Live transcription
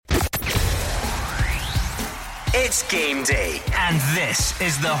It's game day, and this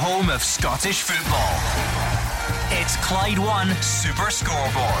is the home of Scottish football. It's Clyde One Super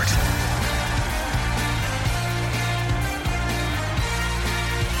Scoreboard.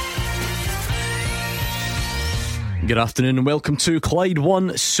 Good afternoon and welcome to Clyde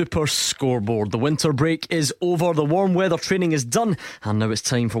One Super Scoreboard. The winter break is over, the warm weather training is done, and now it's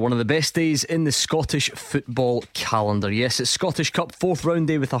time for one of the best days in the Scottish football calendar. Yes, it's Scottish Cup 4th round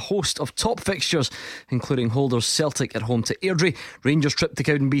day with a host of top fixtures, including holders Celtic at home to Airdrie. Rangers trip to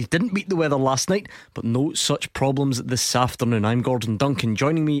Cowdenbeath didn't beat the weather last night, but no such problems this afternoon. I'm Gordon Duncan.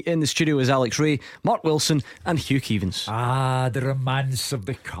 Joining me in the studio is Alex Ray, Mark Wilson and Hugh Keevins. The romance of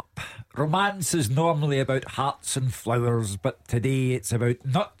the Cup. Romance is normally about hearts and flowers, but today it's about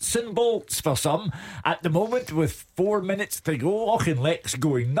nuts and bolts for some. At the moment, with 4 minutes to go, Auchinleck's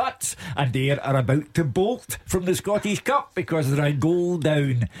going nuts, and they are about to bolt from the Scottish Cup because they're a goal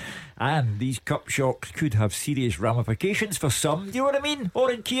down. And these cup shocks could have serious ramifications for some. Do you know what I mean?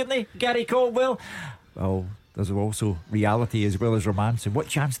 Oran Kearney, Gary Caldwell. Well, there's also reality as well as romance. And what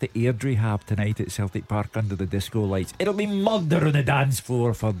chance do Airdrie have tonight at Celtic Park under the disco lights? It'll be murder on the dance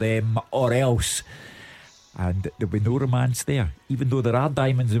floor for them or else. And there'll be no romance there, even though there are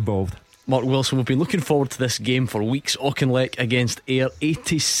diamonds involved. Mark Wilson, we've been looking forward to this game for weeks. Auchinleck against Ayr,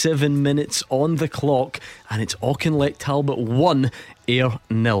 87 minutes on the clock, and it's Auchinleck Talbot 1, Ayr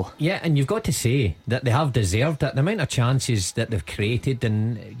 0. Yeah, and you've got to say that they have deserved it. The amount of chances that they've created,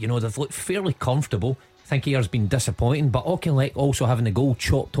 and you know, they've looked fairly comfortable. I think Ayer's been disappointing, but Auchinleck also having the goal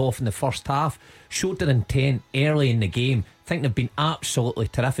chopped off in the first half showed their intent early in the game. I think they've been absolutely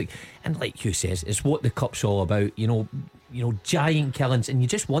terrific, and like Hugh says, it's what the cup's all about. You know, giant killings, and you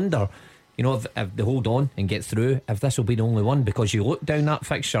just wonder, you know, if they hold on and get through, if this will be the only one, because you look down that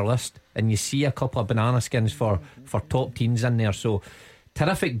fixture list and you see a couple of banana skins for top teams in there. So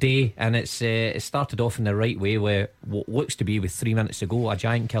terrific day, and it started off in the right way with what looks to be, with 3 minutes to go, a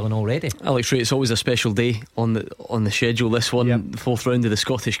giant killing already. Alex Ray, it's always a special day on the schedule. This one, yep. The 4th round of the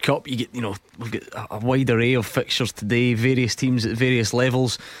Scottish Cup. You get, we've got a wide array of fixtures today, various teams at various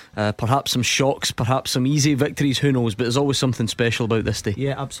levels, perhaps some shocks, perhaps some easy victories, who knows, but there's always something special about this day.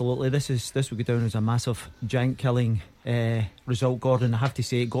 Yeah, absolutely. This will go down as a massive giant killing result, Gordon. I have to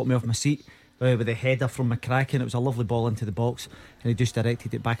say, it got me off my seat with the header from McCracken. It was a lovely ball into the box, and he just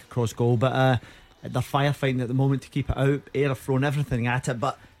directed it back across goal. But they're firefighting at the moment to keep it out. Ayr have thrown everything at it,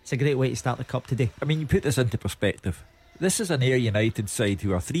 but it's a great way to start the cup today. I mean, you put this into perspective. This is an Ayr United side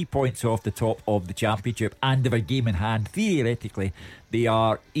who are 3 points off the top of the Championship and have a game in hand. Theoretically, they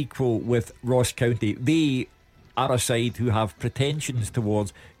are equal with Ross County. They are a side who have pretensions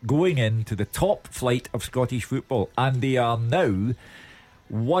towards going into the top flight of Scottish football, and they are now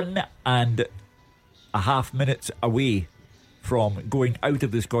 1.5 minutes away from going out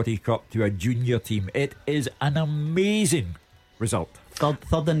of the Scottish Cup to a junior team. It is an amazing result.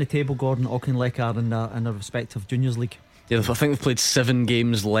 Third in the table, Gordon. Auchinleck are in their respective juniors league. Yeah, I think they've played 7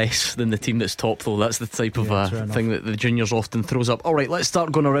 games less than the team that's top, though. That's the type of thing that the juniors often throws up. Alright, let's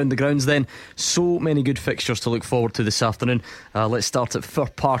start going around the grounds then. So many good fixtures to look forward to this afternoon. Let's start at Fir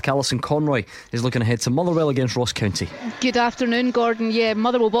Park. Alison Conroy is looking ahead to Motherwell against Ross County. Good afternoon, Gordon. Yeah,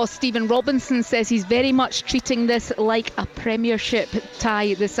 Motherwell boss Stephen Robinson says he's very much treating this like a Premiership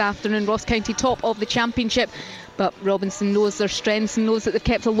tie this afternoon. Ross County top of the Championship, but Robinson knows their strengths and knows that they've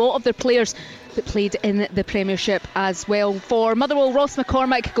kept a lot of their players that played in the Premiership as well. For Motherwell, Ross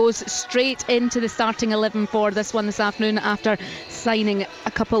McCormack goes straight into the starting 11 for this one this afternoon after signing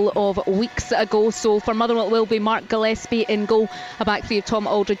a couple of weeks ago. So for Motherwell it will be Mark Gillespie in goal, a back three of Tom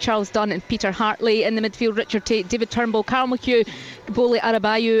Aldred, Charles Dunn and Peter Hartley. In the midfield, Richard Tate, David Turnbull, Carl McHugh, Bole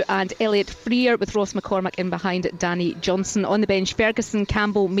Arabayu and Elliot Freer, with Ross McCormack in behind Danny Johnson. On the bench, Ferguson,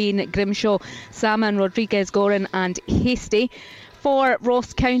 Campbell, Main, Grimshaw, Salmon, Rodriguez, Goran and Hasty. For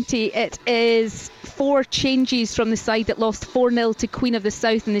Ross County, it is 4 changes from the side that lost 4-0 to Queen of the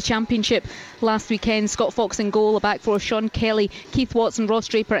South in the Championship last weekend. Scott Fox in goal, a back four, Sean Kelly, Keith Watson, Ross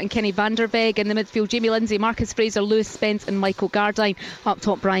Draper and Kenny van der Weg. In the midfield, Jamie Lindsay, Marcus Fraser, Lewis Spence and Michael Gardine. Up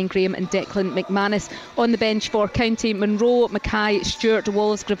top, Brian Graham and Declan McManus. On the bench for County, Monroe, Mackay, Stewart,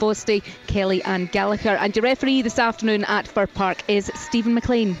 Wallace, Gravosti, Kelly and Gallagher. And your referee this afternoon at Fir Park is Stephen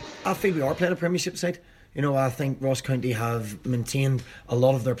McLean. I think we are playing a Premiership side. You know, I think Ross County have maintained a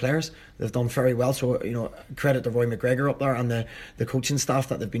lot of their players. They've done very well. So, you know, credit to Roy McGregor up there and the coaching staff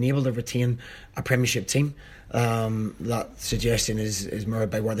that they've been able to retain a Premiership team. That suggestion is more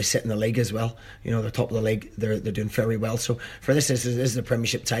by where they sit in the league as well. You know, the top of the league, they're doing very well. So for this is a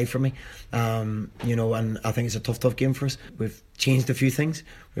Premiership tie for me. You know, and I think it's a tough game for us. We've changed a few things.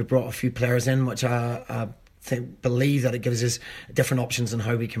 We've brought a few players in which I believe that it gives us different options on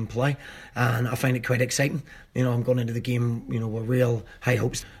how we can play, and I find it quite exciting. I'm going into the game with real high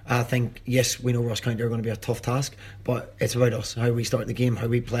hopes. I think, yes, we know Ross County are going to be a tough task, but it's about us, how we start the game, how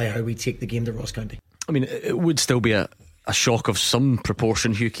we play, how we take the game to Ross County. I mean, it would still be a shock of some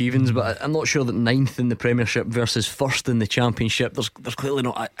proportion, Hugh Keevins, but I'm not sure that 9th in the Premiership versus 1st in the Championship, there's clearly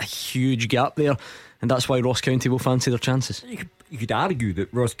not a huge gap there, and that's why Ross County will fancy their chances. You could argue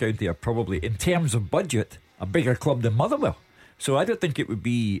that Ross County are probably, in terms of budget, a bigger club than Motherwell. So I don't think it would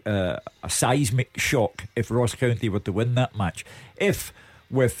be a seismic shock if Ross County were to win that match. If,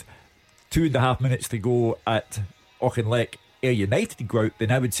 with 2.5 minutes to go at Auchinleck, Ayr United go out,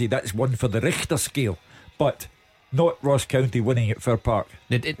 then I would say that's one for the Richter scale. But not Ross County winning at Fir Park.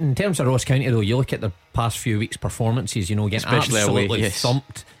 In terms of Ross County, though, you look at their past few weeks' performances, getting especially absolutely away, yes.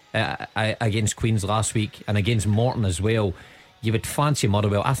 thumped against Queen's last week and against Morton as well. You would fancy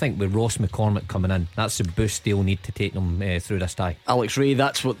Motherwell. I think with Ross McCormick coming in, that's the boost they'll need to take them through this tie. Alex Ray,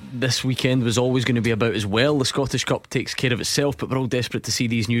 that's what this weekend was always going to be about as well. The Scottish Cup takes care of itself, but we're all desperate to see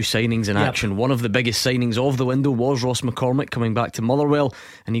these new signings in action. One of the biggest signings of the window was Ross McCormick coming back to Motherwell,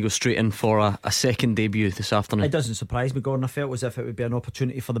 and he goes straight in for a second debut this afternoon. It doesn't surprise me, Gordon. I felt as if it would be an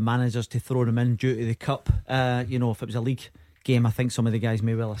opportunity for the managers to throw them in due to the Cup. If it was a league game, I think some of the guys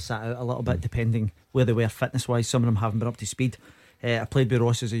may well have sat out a little bit, depending where they were fitness wise. Some of them haven't been up to speed. I played with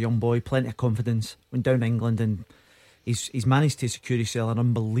Ross as a young boy, plenty of confidence, went down to England, and he's managed to secure himself an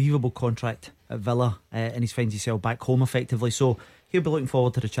unbelievable contract at Villa, and he's finds himself back home effectively. So he'll be looking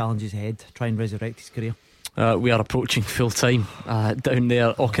forward to the challenges ahead, try and resurrect his career. We are approaching full time down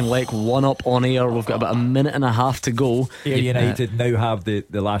there. Auchinleck 1 up on Ayr. We've got about a minute and a half to go. Ayr United now have the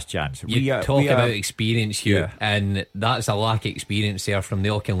last chance. You talk about experience here, and that's a lack of experience there from the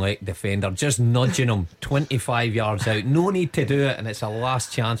Auchinleck defender, just nudging him 25 yards out. No need to do it, and it's a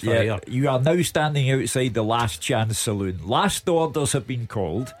last chance for Ayr. You are now standing outside the last chance saloon. Last orders have been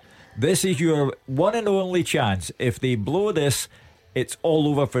called. This is your one and only chance. If they blow this, it's all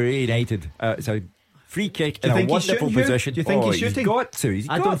over for Ayr United. It's a free kick in a wonderful position. Do you think he's shooting? He's got to.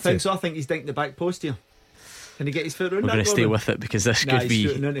 I don't think so. I think he's dinked the back post here. Can he get his foot around? We're going to stay with it, because this could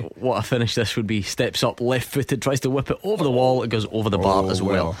be what a finish this would be. Steps up, left footed, tries to whip it over the wall. It goes over the bar as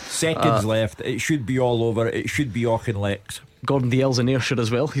well. Seconds left. It should be all over. It should be Auchinleck's. Gordon Dalziel's in Ayrshire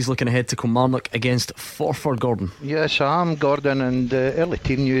as well. He's looking ahead to Kilmarnock against Forfar. Gordon. Yes, I am, Gordon, and early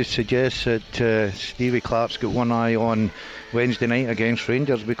team news suggests that Stevie Clark's got one eye on Wednesday night against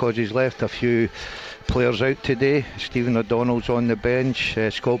Rangers, because he's left a few players out today. Stephen O'Donnell's on the bench,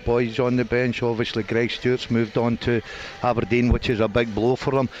 Scott Boyd's on the bench. Obviously Greg Stewart's moved on to Aberdeen, which is a big blow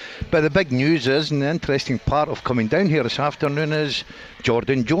for them. But the big news is, and the interesting part of coming down here this afternoon, is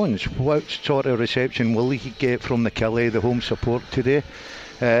Jordan Jones. What sort of reception will he get from the Killie, the home support today?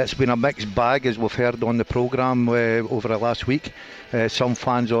 It's been a mixed bag, as we've heard on the programme over the last week. Some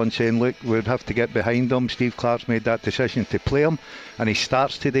fans on saying, look, we'd have to get behind him. Steve Clark's made that decision to play him, and he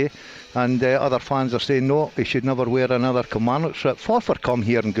starts today. And other fans are saying, no, he should never wear another Kilmarnock strip. Forfar come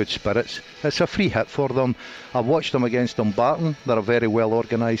here in good spirits. It's a free hit for them. I've watched them against Dumbarton. They're a very well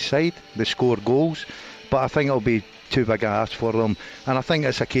organised side. They score goals, but I think it'll be too big a ask for them. And I think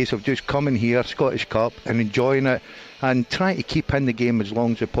it's a case of just coming here, Scottish Cup, and enjoying it, and trying to keep in the game as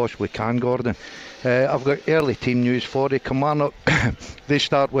long as they possibly can, Gordon. I've got early team news for you. Kilmarnock, they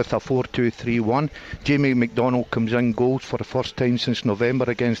start with a 4-2-3-1. Jamie McDonald comes in goals for the first time since November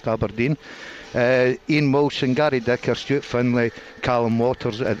against Aberdeen. Ian Wilson, Gary Dicker, Stuart Finlay, Callum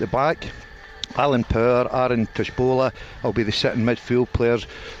Waters at the back. Alan Power, Aaron Tashbola will be the sitting midfield players,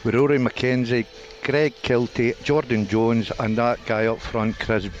 with Rory McKenzie, Greg Kiltie, Jordan Jones, and that guy up front,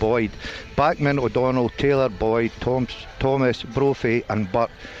 Chris Boyd. Backman, O'Donnell, Taylor, Boyd, Thomas, Brophy and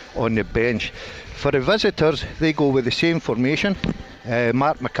Butt on the bench. For the visitors, they go with the same formation.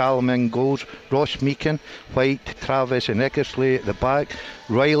 Mark McCallum in goals, Ross Meakin, White, Travis and Eckersley at the back,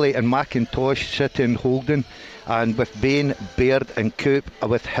 Riley and McIntosh sitting holding, and with Bain, Baird and Coop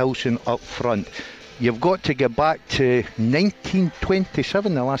with Hilson up front. You've got to get back to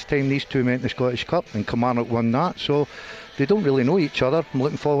 1927, the last time these two met in the Scottish Cup, and Kilmarnock won that, so they don't really know each other. I'm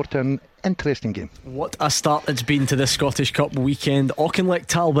looking forward to an interesting game. What a start it's been to this Scottish Cup weekend. Auchinleck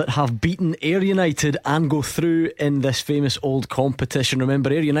Talbot have beaten Ayr United and go through in this famous old competition.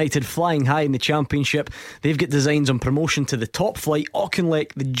 Remember, Ayr United flying high in the Championship. They've got designs on promotion to the top flight.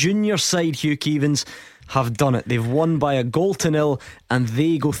 Auchinleck, the junior side, Hugh Keevins, have done it. They've won by a 0-0 and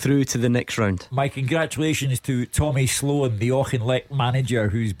they go through to the next round. My congratulations to Tommy Sloan, the Auchinleck manager,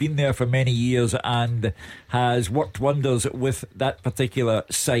 who's been there for many years and has worked wonders with that particular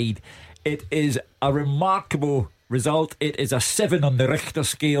side. It is a remarkable result. It is a 7 on the Richter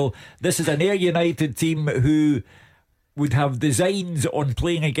scale. This is an Ayr United team who would have designs on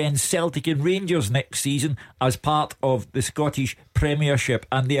playing against Celtic and Rangers next season as part of the Scottish Premiership,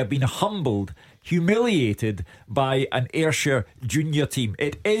 and they have been humbled, humiliated by an Ayrshire junior team.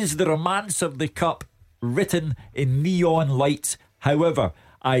 It is the romance of the cup written in neon lights. However,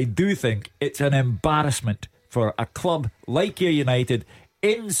 I do think it's an embarrassment for a club like Ayr United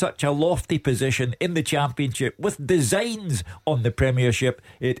in such a lofty position in the Championship with designs on the Premiership.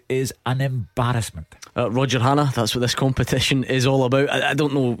 It is an embarrassment. Roger Hannah, that's what this competition is all about. I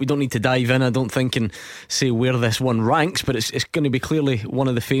don't know, we don't need to dive in, I don't think, and say where this one ranks, but it's going to be clearly one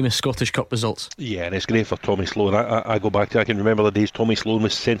of the famous Scottish Cup results. Yeah, and it's great for Tommy Sloan. I go back to, I can remember the days Tommy Sloan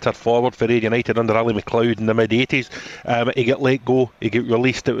was centre forward for Ayr United under Ali McLeod in the mid-80s. He got let go, he got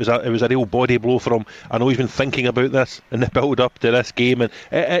released. It was a real body blow for him. I know he's been thinking about this in the build up to this game, and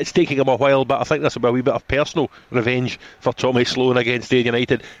it's taking him a while, but I think this will be a wee bit of personal revenge for Tommy Sloan against Ayr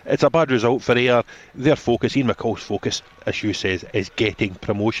United. It's a bad result for Ayr. Their focus, Ian McCall's focus, as you says, is getting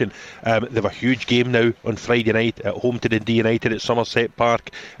promotion. They have a huge game now on Friday night at home to Dundee United at Somerset Park.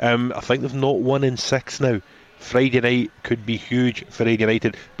 I think they've not won in 6 now. Friday night could be huge for Ayr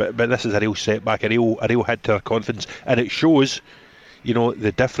United, but this is a real setback, a real hit to their confidence, and it shows, you know,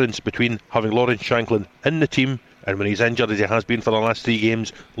 the difference between having Lawrence Shanklin in the team and when he's injured as he has been for the last 3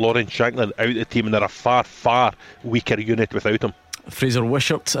 games. Lawrence Shanklin out of the team, and they're a far weaker unit without him. Fraser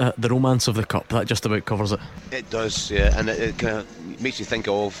Wishart, the romance of the cup, that just about covers it. It does, yeah, and it kind of makes you think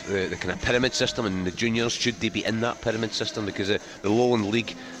of the kind of pyramid system, and the juniors, should they be in that pyramid system? Because the Lowland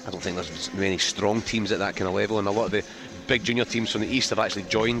League, I don't think there's many strong teams at that kind of level, and a lot of the big junior teams from the east have actually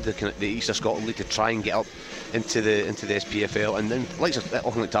joined the East of Scotland League to try and get up into the SPFL. And then, like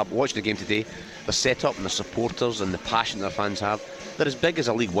Auckland Tab, watching the game today, the setup and the supporters and the passion their fans have, they're as big as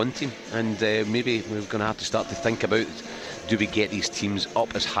a League One team, and maybe we're going to have to start to think about, do we get these teams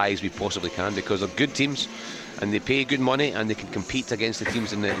up as high as we possibly can, because they're good teams and they pay good money and they can compete against the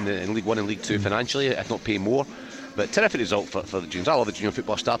teams in League 1 and League 2 financially, if not pay more. But terrific result for the juniors. I love the junior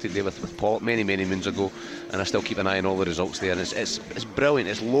football. I started there with Paul many moons ago, and I still keep an eye on all the results there, and it's brilliant.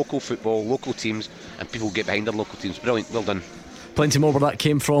 It's local football, local teams, and people get behind their local teams. Brilliant, well done. Plenty more where that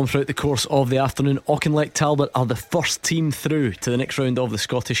came from throughout the course of the afternoon. Auchinleck Talbot are the first team through to the next round of the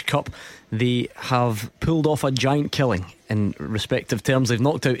Scottish Cup. They have pulled off a giant killing in respective terms. They've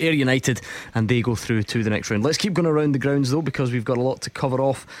knocked out Ayr United and they go through to the next round. Let's keep going around the grounds though, because we've got a lot to cover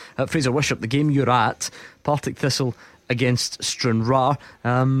off. Fraser Wishart, the game you're at, Partick Thistle against Stranraer.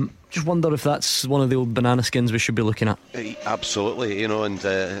 Just wonder if that's one of the old banana skins we should be looking at. Absolutely, you know, and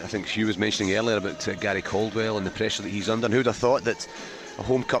I think Hugh was mentioning earlier about Gary Caldwell and the pressure that he's under, and who'd have thought that a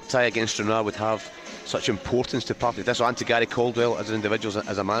home cup tie against Stranraer would have such importance to Partick Thistle and to Gary Caldwell as an individual,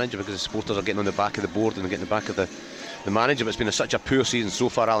 as a manager, because the supporters are getting on the back of the board and they're getting on the back of the manager. But it's been such a poor season so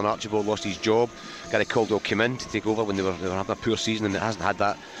far. Alan Archibald lost his job. Gary Caldwell came in to take over when they were having a poor season, and it hasn't had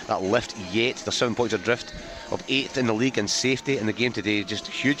that lift yet. They're 7 points adrift of 8th in the league in safety. In the game today, just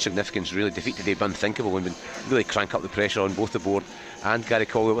huge significance really. Defeat today be unthinkable when we really crank up the pressure on both the board and Gary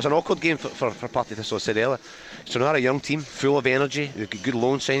Caldwell. It was an awkward game for Partick Thistle, I said earlier. So now a young team full of energy. They've got good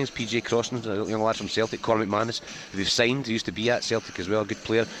loan signings. PJ Crossan, a young lad from Celtic. Cormac McManus, who they've signed, who used to be at Celtic as well, a good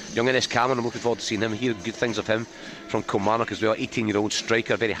player. Young Ennis Cameron, I'm looking forward to seeing him. Hear good things of him from Kilmarnock as well. 18-year-old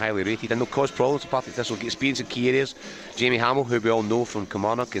striker, very highly rated, and they'll cause problems to Partick Thistle. Get experience in key areas. Jamie Hamill, who we all know from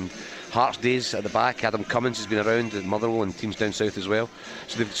Kilmarnock and Hearts days at the back. Adam Cummins has been around at Motherwell and teams down south as well.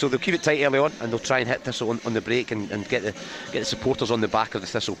 So they'll keep it tight early on, and they'll try and hit Thistle on the break and get the supporters on the back of the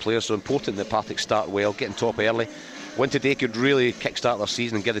Thistle players. So important that Partick start well, getting top early. Win today could really kick-start their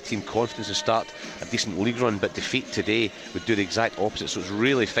season and give the team confidence to start a decent league run, but defeat today would do the exact opposite. So it's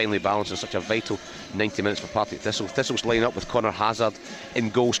really finely balanced and such a vital 90 minutes for Partick Thistle. Thistle's line up with Connor Hazard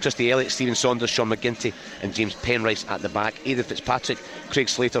in goals, Christy Elliott, Stephen Saunders, Sean McGinty and James Penrice at the back. Aidan Fitzpatrick, Craig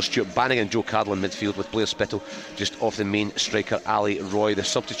Slater, Stuart Bannigan and Joe Cardle in midfield, with Blair Spittle just off the main striker Ali Roy. The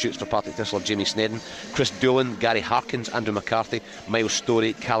substitutes for Partick Thistle are Jamie Snedden, Chris Doolan, Gary Harkins, Andrew McCarthy, Miles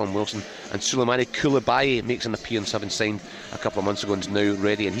Storey, Callum Wilson and Suleimani Koulibaly makes an appearance, having signed a couple of months ago and is now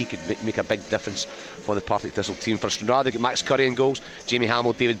ready, and he could make a big difference for the Partick Thistle team. For Stranraer, they've got Max Curry in goals, Jamie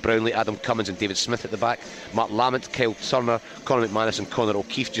Hamill, David Brownlee, Adam Cummins and David Smith at the back. Mark Lamont, Kyle Turner, Conor McManus and Conor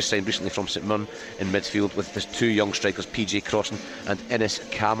O'Keefe, just signed recently from St Mirren, in midfield, with his 2 young strikers PJ Crossan and Ennis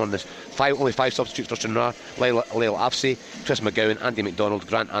Cameron. There's only 5 substitutes for Stranraer: Lyle Afsey, Chris McGowan, Andy McDonald,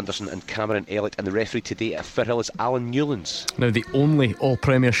 Grant Anderson and Cameron Elliott, and the referee today at Firhill is Alan Newlands. Now the only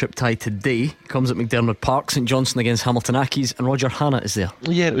all-Premiership tie today comes at McDermott Park, St Johnstone against against Hamilton Accies, and Roger Hannah is there.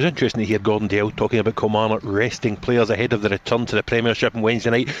 Yeah, it was interesting to hear Gordon Dale talking about Kilmarnock resting players ahead of the return to the Premiership on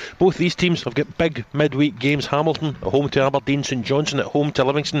Wednesday night. Both these teams have got big midweek games. Hamilton at home to Aberdeen, St Johnstone at home to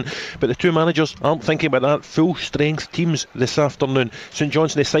Livingston, but the two managers aren't thinking about that. Full strength teams this afternoon. St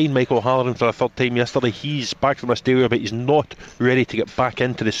Johnstone signed Michael O'Halloran for a third time yesterday. He's back from Australia, but he's not ready to get back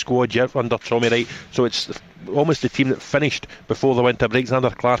into the squad yet under Tommy Wright, so it's almost the team that finished before the winter break.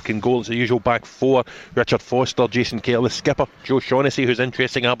 Xander Clark in goal. It's the usual back four: Richard Foster, Jason Kelly, the skipper Joe Shaughnessy, who's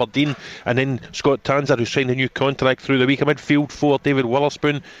interesting, Aberdeen, and then Scott Tanser, who signed a new contract through the week. A midfield four: David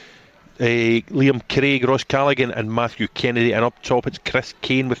Witherspoon, Liam Craig, Ross Callaghan and Matthew Kennedy, and up top it's Chris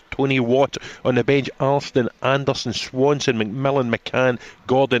Kane with Tony Watt. On the bench, Alston, Anderson, Swanson, McMillan, McCann,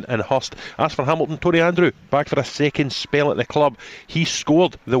 Gordon and Hurst. As for Hamilton, Tony Andrew back for a second spell at the club. He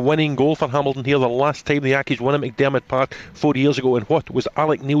scored the winning goal for Hamilton here the last time the Accies won at McDermott Park 4 years ago, in what was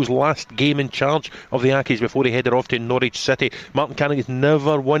Alec Neil's last game in charge of the Accies before he headed off to Norwich City. Martin Carnegie's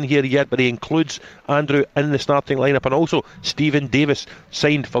never won here yet, but he includes Andrew in the starting lineup, and also Stephen Davis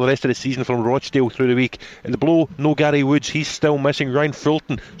signed for the rest of the season from Rochdale through the week. In the blow, no Gary Woods, he's still missing. Ryan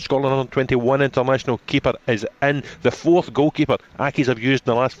Fulton, Scotland under 21 international keeper, is in. The fourth goalkeeper Accies have used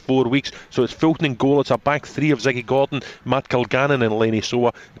in the last 4 weeks, so it's Fulton in goal. It's a back three of Ziggy Gordon, Matt Kilgannon and Lenny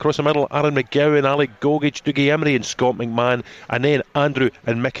Soa. Across the middle, Aaron McGowan, Alec Gogic, Dougie Emery and Scott McMahon, and then Andrew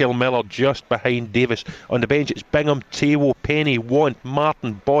and Michael Miller just behind Davis. On the bench it's Bingham, Tawo, Penny, Want,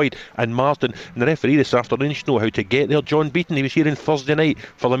 Martin, Boyd and Martin. And the referee this afternoon should know how to get there. John Beaton, he was here on Thursday night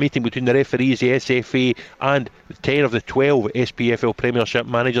for the meeting between the referees, the SFA and 10 of the 12 SPFL Premiership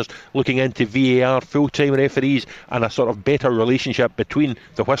managers, looking into VAR, full-time referees and a sort of better relationship between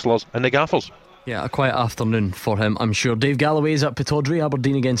the whistlers and the gaffers. Yeah, a quiet afternoon for him, I'm sure. Dave Galloway's at Pittodrie,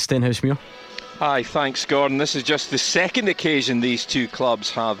 Aberdeen against Stenhousemuir. Hi, thanks Gordon. This is just the second occasion these two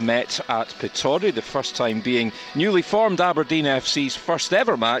clubs have met at Pittodrie, the first time being newly formed Aberdeen FC's first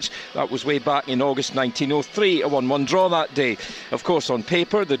ever match. That was way back in August 1903, a 1-1 draw that day. Of course, on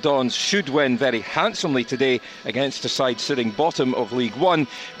paper the Dons should win very handsomely today against a side sitting bottom of League One,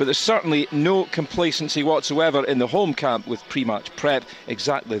 but there's certainly no complacency whatsoever in the home camp, with pre-match prep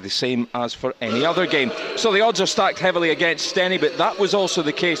exactly the same as for any other game. So the odds are stacked heavily against Steny, but that was also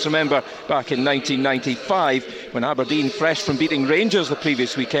the case, remember, back in 1995 when Aberdeen, fresh from beating Rangers the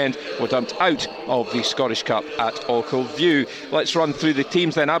previous weekend, were dumped out of the Scottish Cup at Ochil View. Let's run through the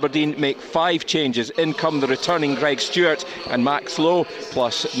teams then. Aberdeen make 5 changes. In come the returning Greg Stewart and Max Lowe,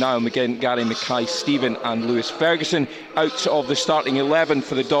 plus Niall McGinn, Gary Mackay, Stephen and Lewis Ferguson. Out of the starting 11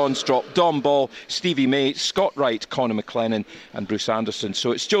 for the Dons drop Dom Ball, Stevie May, Scott Wright, Conor McLennan and Bruce Anderson.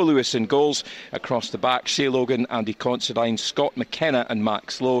 So it's Joe Lewis in goals. Across the back, Shea Logan, Andy Considine, Scott McKenna and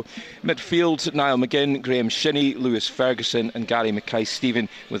Max Lowe. Midfield, Niall McGinn, Graham Shinney, Lewis Ferguson and Gary Mackay-Stephen,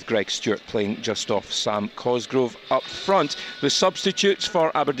 with Greg Stewart playing just off Sam Cosgrove. Up front, the substitutes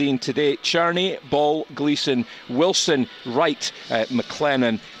for Aberdeen today: Cherney, Ball, Gleeson, Wilson, Wright,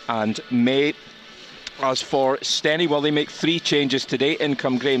 McLennan and May. As for Steny, well, they make 3 changes today. In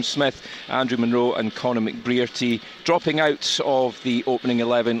come Graham Smith, Andrew Munro and Conor McBrearty. Dropping out of the opening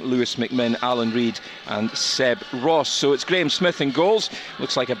 11, Lewis McMinn, Alan Reid and Seb Ross. So it's Graham Smith in goals.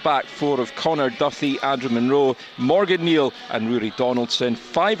 Looks like a back 4 of Connor Duffy, Andrew Munro, Morgan Neal and Rory Donaldson.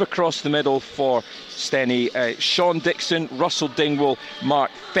 5 across the middle for Steny: Sean Dixon, Russell Dingwall, Mark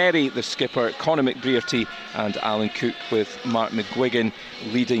Ferry, the skipper, Conor McBrearty and Alan Cook, with Mark McGuigan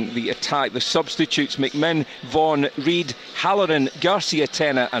leading the attack. The substitutes: McMinn, Vaughan, Reid, Halloran, Garcia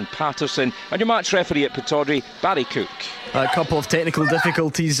Tena and Patterson. And your match referee at Pittodrie, Barry Cook. A couple of technical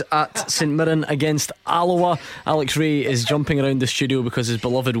difficulties at St Mirren against Alloa. Alex Ray is jumping around the studio because his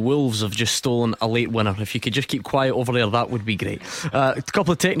beloved Wolves have just stolen a late winner. If you could just keep quiet over there, that would be great. A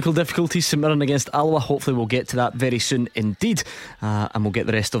couple of technical difficulties, St Mirren against Alloa. Hopefully we'll get to that very soon indeed, and we'll get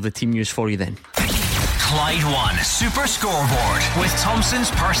the rest of the team news for you then. Clyde One Super Scoreboard with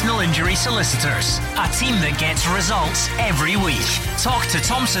Thompson's Personal Injury Solicitors, a team that gets results every week. Talk to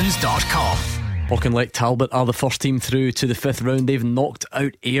Thompsons.com. Auchinleck Talbot are the first team through to the 5th round. They've knocked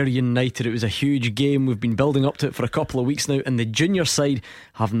out Ayr United. It was a huge game. We've been building up to it for a couple of weeks now, and the junior side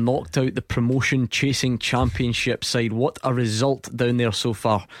have knocked out the promotion chasing championship side. What a result down there so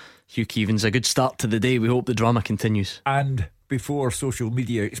far. Hugh Keevins, a good start to the day. We hope the drama continues. And before social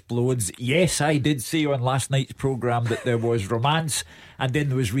media explodes, yes, I did say on last night's programme that there was romance and then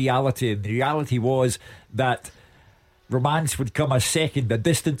there was reality, and the reality was that romance would come a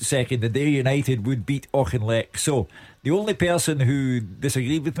distant second, and Ayr United would beat Auchinleck. So the only person who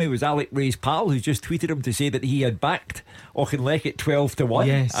disagreed with me was Alec Ray's pal, who just tweeted him to say that he had backed Auchinleck at 12-1,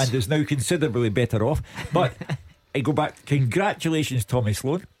 yes, and is now considerably better off. But I go back, congratulations Tommy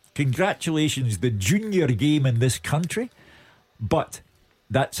Sloan. congratulations, the junior game in this country, but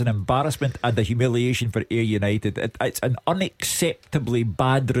that's an embarrassment and a humiliation for Ayr United. It's an unacceptably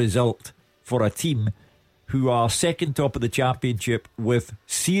bad result for a team who are second top of the Championship with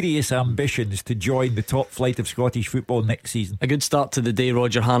serious ambitions to join the top flight of Scottish football next season. A good start to the day,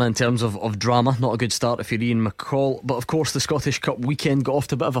 Roger Hannah, in terms of drama. Not a good start if you're Ian McCall. But of course the Scottish Cup weekend got off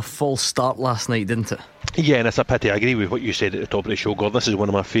to a bit of a false start last night, didn't it? Yeah, and it's a pity. I agree with what you said at the top of the show, Gordon. This is one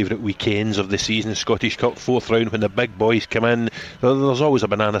of my favourite weekends of the season, Scottish Cup, 4th round, when the big boys come in. There's always a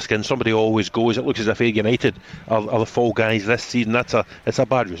banana skin. Somebody always goes. It looks as if Ayr United are the fall guys this season. It's a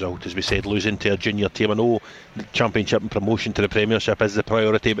bad result, as we said, losing to a junior team. I know the Championship and promotion to the Premiership is the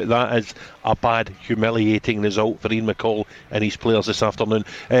priority, but that is a bad, humiliating result for Ian McCall and his players this afternoon.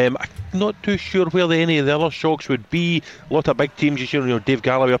 I'm not too sure where any of the other shocks would be. A lot of big teams this year, Dave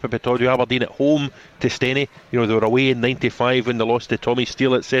Galloway up at Pittodrie, Aberdeen at home to Steny. They were away in 95 when they lost to Tommy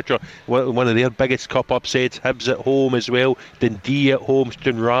Steele, etc. One of their biggest cup upsets. Hibs at home as well, Dundee at home,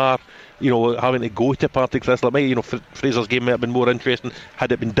 Stranraer, having to go to Partick Thistle. Fraser's game might have been more interesting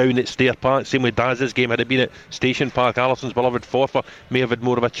had it been down at Stair Park. Same with Daz's game, had it been at Station Park. Alison's beloved Forfar may have had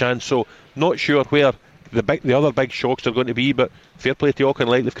more of a chance. So not sure where the other big shocks are going to be, but fair play to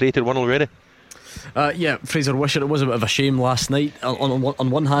Auchinleck, they've created one already. Fraser Wisher, it was a bit of a shame last night.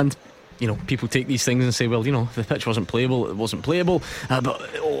 On one hand, people take these things and say, well, if the pitch wasn't playable, it wasn't playable.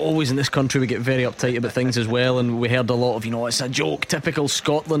 But always in this country we get very uptight about things as well, and we heard a lot of, it's a joke, typical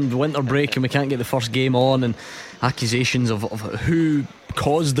Scotland, winter break, and we can't get the first game on, and accusations of who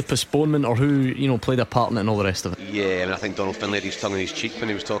caused the postponement or who played a part in it and all the rest of it. Yeah, I think Donald Finlay had his tongue in his cheek when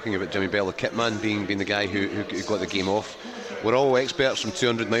he was talking about Jimmy Bell, the kit man, being the guy who got the game off. We're all experts from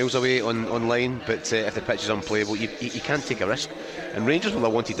 200 miles away online, but if the pitch is unplayable, you can't take a risk. And Rangers will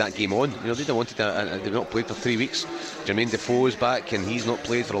have wanted that game on. They'd have wanted that. They've not played for 3 weeks. Jermaine Defoe is back, and he's not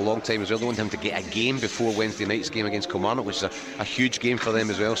played for a long time as well. They want him to get a game before Wednesday night's game against Kilmarnock, which is a huge game for them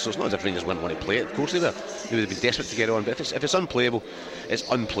as well. So it's not as if Rangers wouldn't want to play it. Of course they will. They would be desperate to get on. But if it's unplayable, it's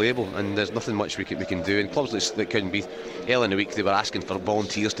unplayable, and there's nothing much we can do. And clubs that couldn't be. Early in the week they were asking for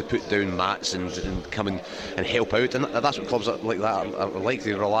volunteers to put down mats and come and help out, and that's what clubs like that are like.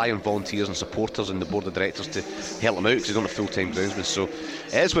 They rely on volunteers and supporters and the board of directors to help them out because they don't have full-time groundsmen. So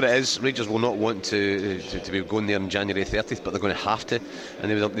it is what it is. Rangers will not want to be going there on January 30th, but they're going to have to, and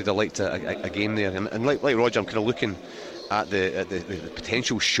they'd have liked a game there. And like Roger, I'm kind of looking at the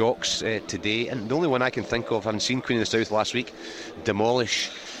potential shocks today, and the only one I can think of, having seen Queen of the South last week demolish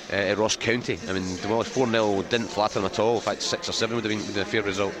Ross County. Demolish 4-0 didn't flatter them at all. In fact, 6 or 7 would have been a fair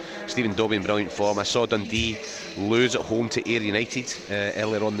result. Stephen Dobbie in brilliant form. I saw Dundee lose at home to Ayr United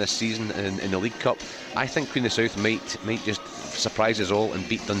earlier on this season in the League Cup. I think Queen of the South might just surprise us all and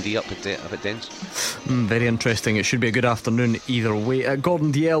beat Dundee up at Dens. Very interesting. It should be a good afternoon either way.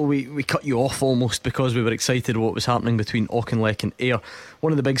 Gordon Dalziel, we cut you off almost because we were excited about what was happening between Auchinleck and Ayr.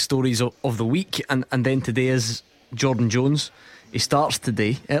 One of the big stories of the week, and then today is Jordan Jones. He starts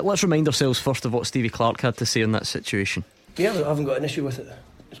today. Let's remind ourselves first of what Stevie Clarke had to say on that situation. Yeah, I haven't got an issue with it.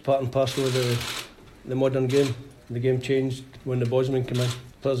 It's part and parcel of the modern game. The game changed when the Bosman came in.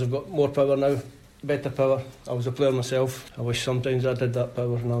 Players have got more power now, better power. I was a player myself. I wish sometimes I did that power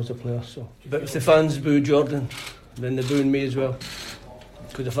when I was a player. But if the fans boo Jordan, then they're booing me as well.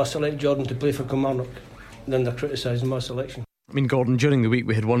 Because if I select Jordan to play for Kilmarnock, then they're criticising my selection. Gordon, during the week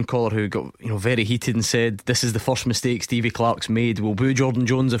we had one caller who got very heated and said this is the first mistake Stevie Clarke's made. We'll boo Jordan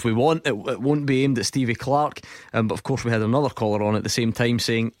Jones if we want. It won't be aimed at Stevie Clarke. But of course we had another caller on at the same time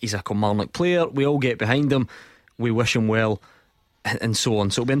saying he's a Kilmarnock player, we all get behind him, we wish him well, and so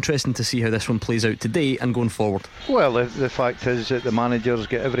on. So it'll be interesting to see how this one plays out today and going forward. Well, the fact is that the managers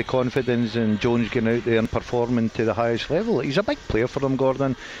get every confidence in Jones getting out there and performing to the highest level. He's a big player for them,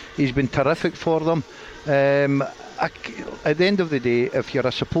 Gordon. He's been terrific for them. At the end of the day, if you're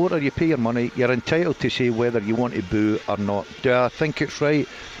a supporter, you pay your money, you're entitled to say whether you want to boo or not. Do I think it's right?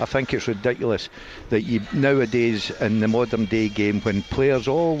 I think it's ridiculous that you nowadays in the modern day game, when players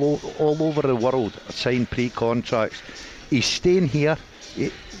all over the world sign pre-contracts, he's staying here.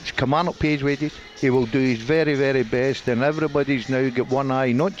 Kilmarnock pays wages. He will do his very, very best, and everybody's now got one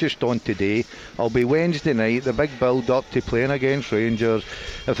eye not just on today. It'll be Wednesday night, the big build up to playing against Rangers.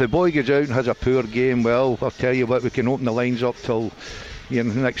 If the boy goes out and has a poor game, well, I'll tell you what, we can open the lines up till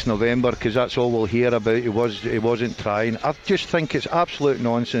next November, because that's all we'll hear about. He wasn't trying. I just think it's absolute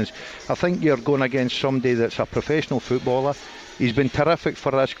nonsense. I think you're going against somebody that's a professional footballer. He's been terrific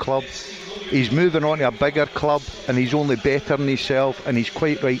for this club. He's moving on to a bigger club, and he's only bettering himself, and he's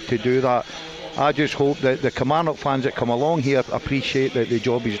quite right to do that. I just hope that the Kilmarnock fans that come along here appreciate that the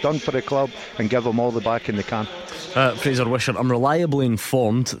job he's done for the club and give him all the backing they can. Fraser Wishart, I'm reliably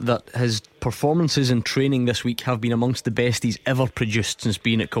informed that his performances in training this week have been amongst the best he's ever produced since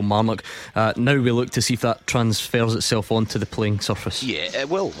being at Kilmarnock. Now we look to see if that transfers itself onto the playing surface. Yeah, it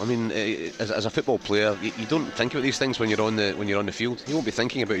will. I mean, as a football player, you don't think about these things when you're on the field. He won't be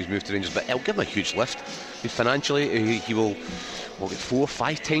thinking about his move to Rangers, but it'll give him a huge lift. Financially, he will get 4 or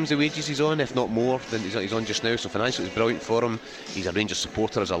 5 times the wages he's on, if not more, than he's on just now. So financially it's brilliant for him. He's a Rangers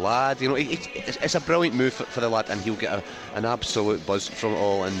supporter as a lad. You know, it's a brilliant move for the lad, and he'll get an absolute buzz from it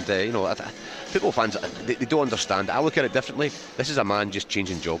all. And you know, football fans, they don't understand. I look at it differently. This is a man just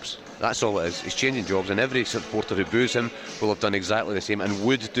changing jobs. That's all it is. He's changing jobs, and every supporter who boos him will have done exactly the same, and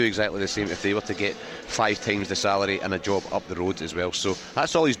would do exactly the same if they were to get 5 times the salary and a job up the road as well. So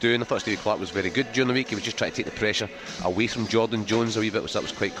that's all he's doing. I thought Stevie Clarke was very good during the week. He was just trying to take the pressure away from Jordan Jones a wee bit, so that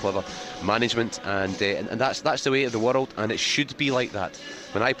was quite clever management, and that's the way of the world, and it should be like that.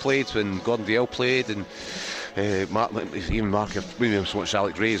 When I played, when Gordon Dalziel played, and Mark Williams, watched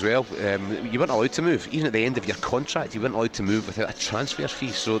Alex Rae as well, you weren't allowed to move. Even at the end of your contract, you weren't allowed to move without a transfer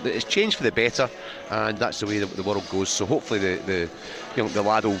fee. So it's changed for the better, and that's the way the world goes. So hopefully the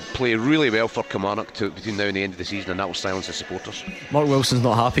lad will play really well for Kilmarnock between now and the end of the season, and that will silence the supporters. Mark Wilson's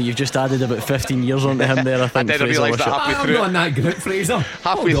not happy. You've just added about 15 years onto him there, I think. I realised that halfway through. I'm not in that group, Fraser.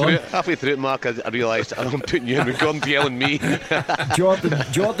 Halfway through it, Mark, I realised I'm putting you in with Gordon Dalziel and me.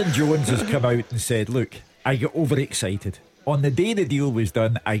 Jordan Jones has come out and said, look, I got overexcited. On the day the deal was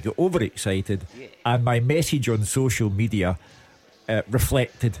done, I got overexcited, and my message on social media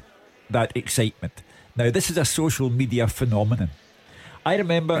reflected that excitement. Now, this is a social media phenomenon. I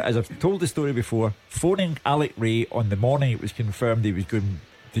remember, as I've told the story before, phoning Alex Rae on the morning it was confirmed he was going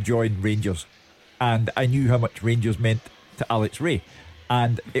to join Rangers, and I knew how much Rangers meant to Alex Rae,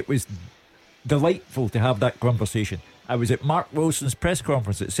 and it was delightful to have that conversation. I was at Mark Wilson's press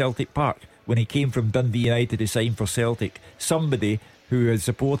conference at Celtic Park when he came from Dundee United to sign for Celtic. Somebody who has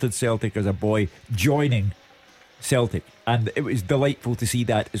supported Celtic as a boy joining Celtic, and it was delightful to see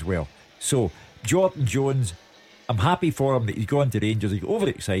that as well. So Jordan Jones, I'm happy for him that he's gone to Rangers. He's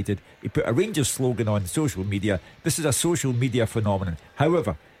overexcited. He put a Rangers slogan on social media. This is a social media phenomenon.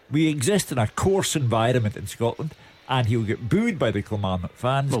 However, we exist in a coarse environment in Scotland, and he'll get booed by the Kilmarnock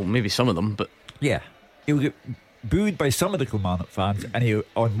fans. Well, maybe some of them, but yeah, he'll get booed by some of the Kilmarnock fans, and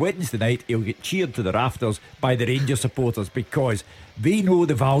on Wednesday night he'll get cheered to the rafters by the Rangers supporters, because they know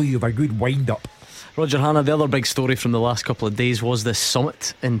the value of a good wind-up. Roger Hannah, the other big story from the last couple of days was this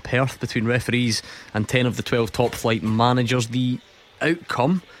summit in Perth between referees and 10 of the 12 top flight managers. The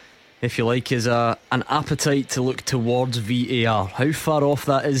outcome, if you like, is an appetite to look towards VAR. How far off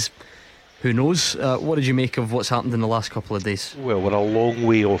that is, who knows? What did you make of what's happened in the last couple of days? Well, we're a long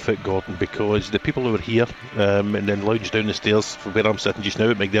way off it, Gordon, because the people who were here and then lounged down the stairs from where I'm sitting just now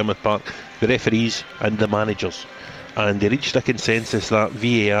at McDermott Park, the referees and the managers, and they reached a consensus that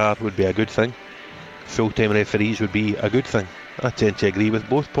VAR would be a good thing, full-time referees would be a good thing. I tend to agree with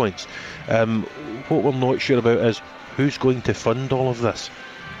both points. What we're not sure about is who's going to fund all of this,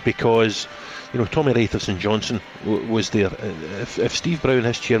 because you know, Tommy Wright-St Johnson was there. If Steve Brown,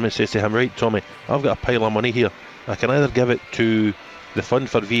 his chairman, says to him, right, Tommy, I've got a pile of money here, I can either give it to the fund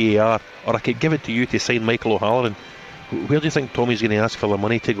for VAR, or I could give it to you to sign Michael O'Halloran, where do you think Tommy's going to ask for the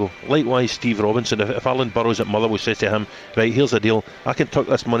money to go? Likewise, Steve Robinson, if Alan Burrows at Motherwell says to him, right, here's the deal, I can tuck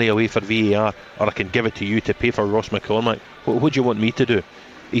this money away for VAR, or I can give it to you to pay for Ross McCormack, what do you want me to do?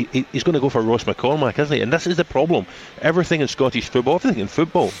 He's going to go for Ross McCormack, isn't he? And this is the problem. Everything in Scottish football, everything in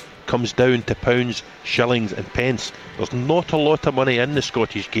football comes down to pounds, shillings and pence. There's not a lot of money in the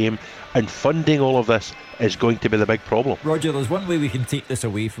Scottish game, and funding all of this is going to be the big problem. Roger, there's one way we can take this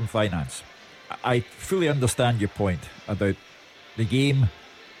away from finance. I fully understand your point about the game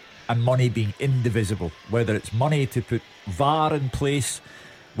and money being indivisible, whether it's money to put VAR in place,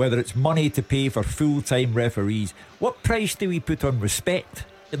 whether it's money to pay for full-time referees. What price do we put on respect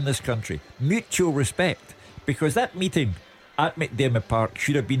in this country? Mutual respect. Because that meeting at McDermott Park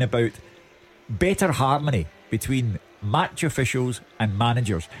should have been about better harmony between match officials and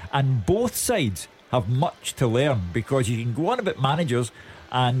managers, and both sides have much to learn, because you can go on about managers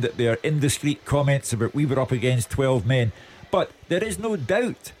and their indiscreet comments about we were up against 12 men, but there is no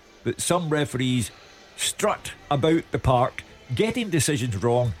doubt that some referees strut about the park, getting decisions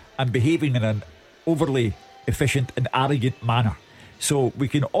wrong and behaving in an overly efficient and arrogant manner. So we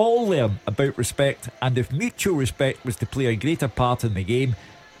can all learn about respect, and if mutual respect was to play a greater part in the game,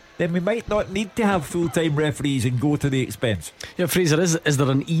 then we might not need to have full-time referees and go to the expense. Yeah, Fraser, is there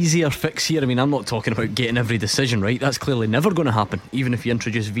an easier fix here? I mean, I'm not talking about getting every decision right. That's clearly never going to happen, even if you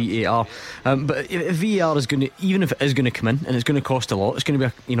introduce VAR. But if VAR is going to, even if it is going to come in and it's going to cost a lot, it's going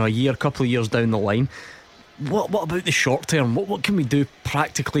to be a year, couple of years down the line. What about the short term? What can we do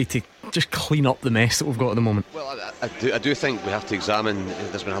practically to just clean up the mess that we've got at the moment? Well, I do think we have to examine.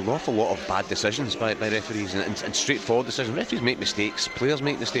 There's been an awful lot of bad decisions by referees and straightforward decisions. Referees make mistakes, players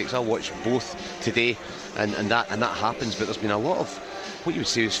make mistakes. I watched both today, and that happens. But there's been a lot of what you would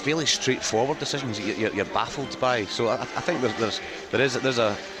say is fairly straightforward decisions that you're baffled by. So I think there's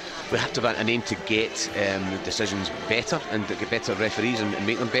a. We have to have an aim to get decisions better and get better referees and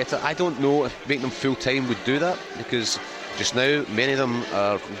make them better. I don't know if making them full time would do that, because just now many of them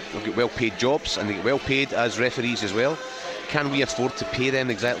get well paid jobs and they get well paid as referees as well. Can we afford to pay them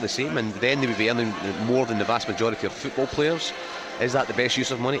exactly the same, and then they would be earning more than the vast majority of football players? Is that the best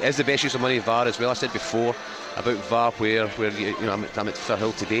use of money? Is the best use of money VAR as well? I said before about VAR where I'm at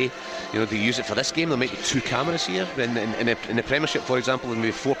Firhill today. They use it for this game. There might be 2 cameras here. In the Premiership, for example, there may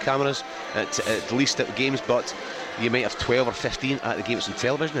be 4 cameras at least at the games, but you might have 12 or 15 at the games on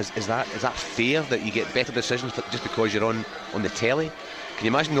television. Is that fair that you get better decisions just because you're on the telly? Can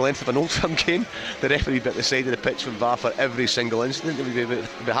you imagine the length of an Old Firm game? The referee bit the side of the pitch from VAR for every single incident. It would be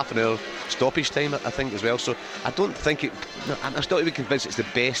about half an hour stoppage time, I think, as well. So I don't think I'm still even convinced it's the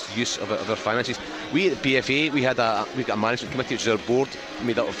best use of our finances. We at the PFA, we got a management committee, which is our board,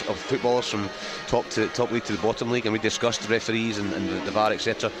 made up of footballers from top league to the bottom league, and we discussed referees and the VAR,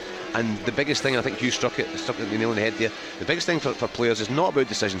 etc. And the biggest thing, I think you struck the nail on the head there, the biggest thing for players is not about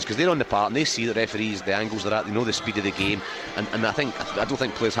decisions, because they're on the part and they see the referees, the angles they're at, they know the speed of the game, and I don't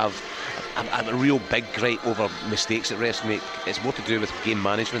think players have a real big gripe over mistakes that refs make. It's more to do with game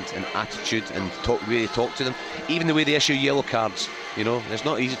management and attitude and the way they talk to them, even the way they issue yellow cards. It's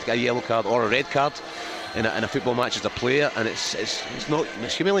not easy to get a yellow card or a red card in a football match as a player, and it's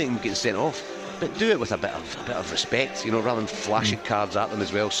humiliating getting sent off. But do it with a bit of respect, rather than flashing cards at them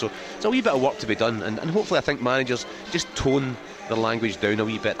as well. So it's a wee bit of work to be done, and hopefully I think managers just tone their language down a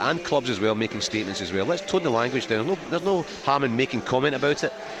wee bit, and clubs as well making statements as well. Let's tone the language down. There's no harm in making comment about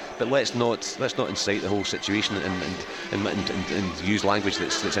it, but let's not incite the whole situation and use language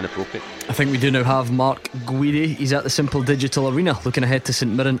that's inappropriate. I think we do now have Mark Guidi. He's at the Simple Digital Arena looking ahead to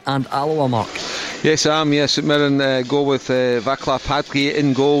St Mirren and Alloa. Mark. Yes, I am. St Mirren go with Vaclav Hadley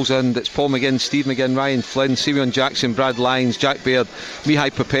in goals, and it's Paul McGinn, Steve McGinn, Ryan Flynn, Simeon Jackson, Brad Lyons, Jack Baird,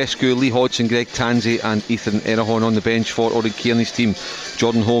 Mihai Popescu, Lee Hodgson, Greg Tansey and Ethan Errahon. On the bench for Oran Kearney's team,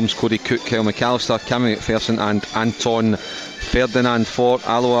 Jordan Holmes, Cody Cook, Kyle McAllister, Cammy McPherson and Anton Ferdinand. For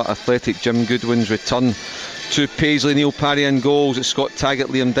Alloa Athletic, Jim Goodwin's return to Paisley, Neil Parry in goals. It's Scott Taggart,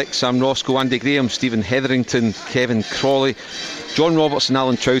 Liam Dick, Sam Roscoe, Andy Graham, Stephen Hetherington, Kevin Crawley, John Robertson,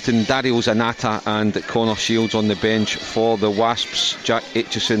 Alan Troughton, Dario Zanata and Connor Shields. On the bench for the Wasps, Jack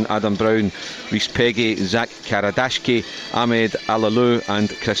Aitchison, Adam Brown, Rhys Peggy, Zach Karadashki, Ahmed Alalou and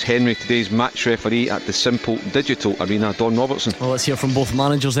Chris Henry. Today's match referee at the Simple Digital Arena, Don Robertson. Well, let's hear from both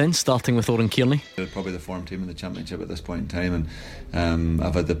managers then, starting with Oran Kearney. They're probably the form team in the Championship at this point in time, and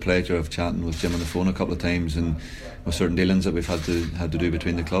I've had the pleasure of chatting with Jim on the phone a couple of times, and with certain dealings that we've had to do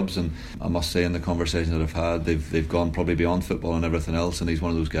between the clubs, and I must say in the conversations that I've had, they've gone probably beyond football and everything else, and he's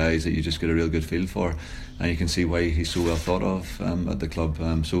one of those guys that you just get a real good feel for, and you can see why he's so well thought of at the club.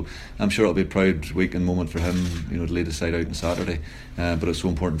 So I'm sure it'll be a proud week and moment for him, to lead the side out on Saturday, but it's so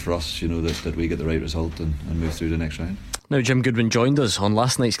important for us, that we get the right result and move through the next round. Now Jim Goodwin joined us on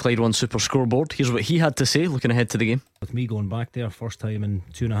last night's Clyde One Super Scoreboard. Here's what he had to say looking ahead to the game. With me going back there, first time in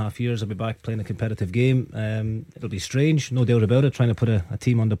 2.5 years, I'll be back playing a competitive game. It'll be strange, no doubt about it. Trying to put a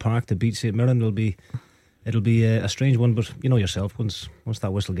team on the park to beat St Mirren it'll be a strange one, but you know yourself, once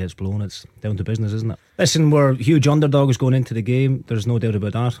that whistle gets blown, it's down to business, isn't it? Listen, we're huge underdogs going into the game. There's no doubt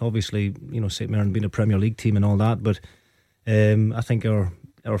about that. Obviously, St Mirren being a Premier League team and all that, but I think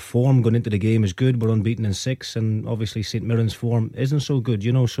our form going into the game is good. We're unbeaten in 6, and obviously St Mirren's form isn't so good,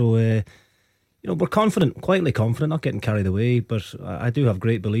 so we're confident, quietly confident, not getting carried away, but I do have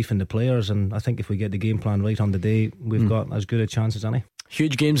great belief in the players, and I think if we get the game plan right on the day, we've got as good a chance as any.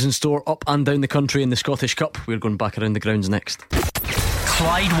 Huge games in store up and down the country in the Scottish Cup. We're going back around the grounds next.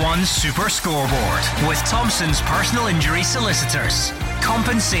 Clyde One Super Scoreboard with Thompson's personal injury solicitors.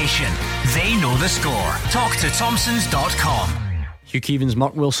 Compensation. They know the score. Talk to Thompsons.com. Hugh Keevins,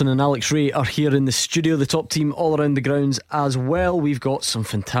 Mark Wilson and Alex Ray are here in the studio. The top team all around the grounds as well. We've got some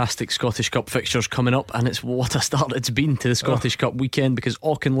fantastic Scottish Cup fixtures coming up, and it's what a start it's been to the Scottish Cup weekend, because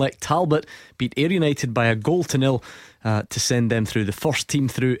Auchinleck Talbot beat Ayr United by 1-0 to send them through, the first team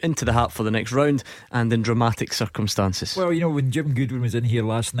through into the hat for the next round, and in dramatic circumstances. Well, when Jim Goodwin was in here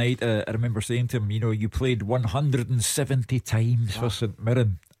last night, I remember saying to him, you played 170 times for St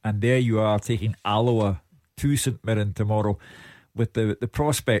Mirren, and there you are taking Alloa to St Mirren tomorrow with the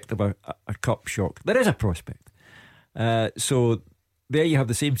prospect of a cup shock. There is a prospect. So there you have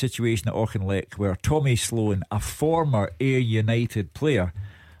the same situation at Auchinleck, where Tommy Sloan, a former Ayr United player,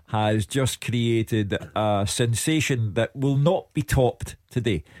 has just created a sensation that will not be topped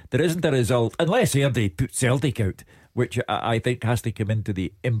today. There isn't a result, unless Airdrie put Celtic out, which I think has to come into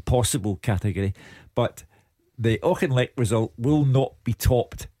the impossible category. But the Auchinleck result will not be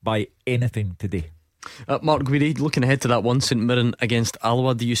topped by anything today. Mark Guidi, looking ahead to that one, St Mirren against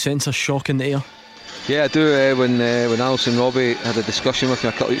Alloa, do you sense a shock in the air? Yeah, I do. When Alison Robbie had a discussion with me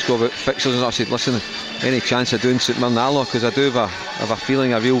a couple of weeks ago about fixtures, and I said, listen, any chance of doing St Mirren Alloa? Because I do have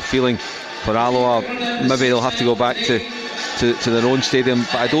a real feeling for Alloa. Maybe they'll have to go back to their own stadium,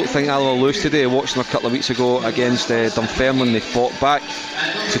 but I don't think Alloa will lose today. I watched them a couple of weeks ago against Dunfermline. They fought back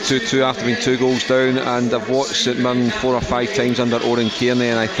to 2-2 after being 2 goals down, and I've watched St Mirren 4 or 5 times under Oran Kearney,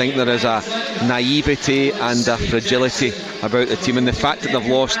 and I think there is a naivety and a fragility about the team, and the fact that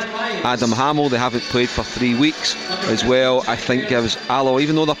they've lost Adam Hamill, they haven't played for 3 weeks as well, I think gives Alloa,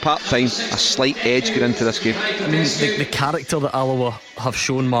 even though they're part-time, a slight edge going into this game. I mean, the character that Alloa have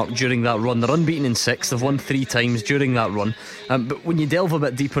shown, Mark, during that run, they're unbeaten in 6, they've won 3 times during that run, but when you delve a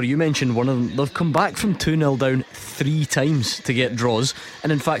bit deeper, you mentioned one of them, they've come back from 2-0 down 3 times to get draws,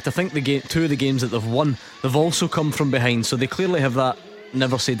 and in fact I think 2 of the games that they've won, they've also come from behind, so they clearly have that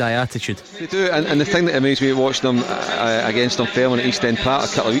never say die attitude. They do, and the thing that amazed me watching them against Dunfermline at East End Park a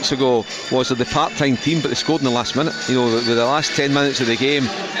couple of weeks ago was that the part-time team, but they scored in the last minute. With the last 10 minutes of the game,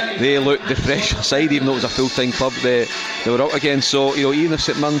 they looked the fresher side, even though it was a full-time club they were up against. So even if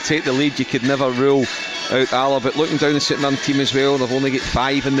St Mirren take the lead, you could never rule out Alloa. But looking down the St Mirren team as well, they've only got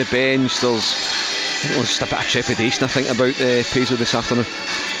 5 in the bench. There's just a bit of trepidation, I think, about Paisley this afternoon.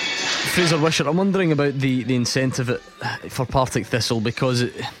 Fraser Wishart, I'm wondering about the incentive for Partick Thistle, because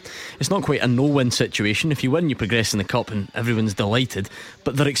it's not quite a no-win situation. If you win, you progress in the Cup and everyone's delighted,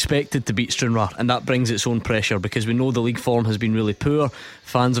 but they're expected to beat Stranraer, and that brings its own pressure, because we know the league form has been really poor.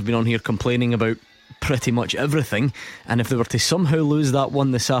 Fans have been on here complaining about pretty much everything, and if they were to somehow lose that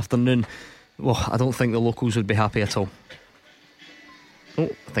one this afternoon, well, I don't think the locals would be happy at all. Oh,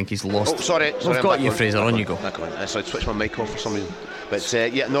 I think he's lost. Sorry, I've got you, Fraser. On you go. So I switched my mic off for some reason. But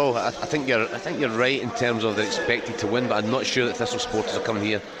I think you're right in terms of they're expected to win, but I'm not sure that Thistle supporters are coming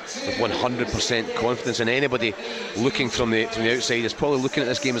here with 100% confidence. And anybody looking from the outside is probably looking at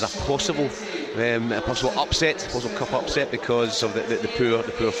this game as a possible upset, possible cup upset, because of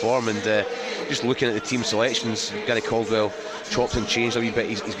the poor form. And just looking at the team selections, Gary Caldwell chopped and changed a wee bit.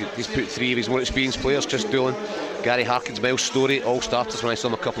 He's put 3 of his more experienced players, Chris Doolan, Gary Harkins, Miles Storey, all starters. When I saw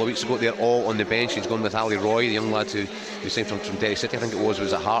them a couple of weeks ago, they're all on the bench. He's gone with Ali Roy, the young lad who signed from Derry City, I think it was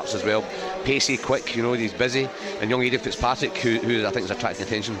at Hearts as well. Pacey, quick, he's busy. And young Aidan Fitzpatrick, who I think is attracting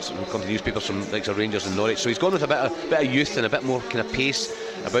attention when it comes to newspapers from likes of Rangers and Norwich. So he's gone with a bit of youth and a bit more kind of pace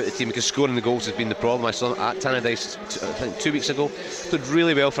about the team, because scoring the goals has been the problem. I saw them at Tannadice, I think 2 weeks ago. Played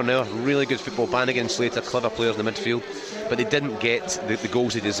really well for an hour, really good football. Bannigan, Slater, clever players in the midfield, but they didn't get the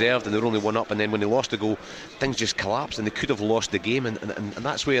goals they deserved, and they were only 1 up. And then when they lost the goal, things just collapsed, and they could have lost the game. And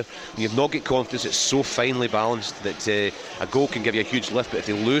that's where, when you've not got confidence, it's so finely balanced that a goal can give you a huge lift. But if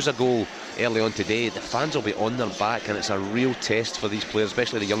they lose a goal early on today, the fans will be on their back, and it's a real test for these players,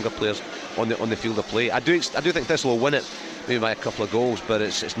 especially the younger players on the field of play. I do think Thistle will win it, maybe by a couple of goals, but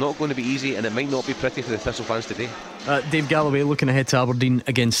it's not going to be easy, and it might not be pretty for the Thistle fans today. Dave Galloway looking ahead to Aberdeen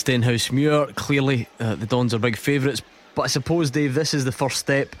against Stenhousemuir. Clearly the Dons are big favourites, but I suppose, Dave, this is the first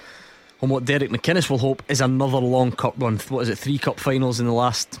step on what Derek McInnes will hope is another long cup run. What is it, 3 cup finals in the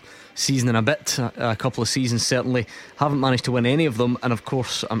last season and a bit, a couple of seasons certainly. Haven't managed to win any of them, and of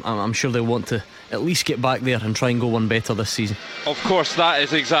course I'm sure they'll want to at least get back there and try and go one better this season. Of course, that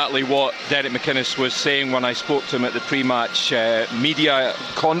is exactly what Derek McInnes was saying when I spoke to him at the pre-match media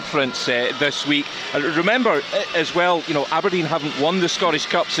conference this week. Remember as well, Aberdeen haven't won the Scottish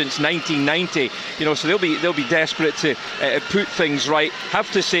Cup since 1990, so they'll be desperate to put things right.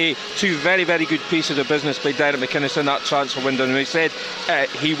 Have to say, 2 very, very good pieces of business by Derek McInnes in that transfer window. And he said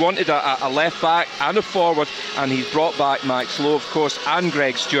he wanted a left back and a forward, and he's brought back Max Lowe, of course, and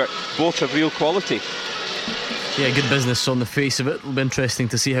Greg Stewart. Both have real quality. Yeah, good business on the face of it. It'll be interesting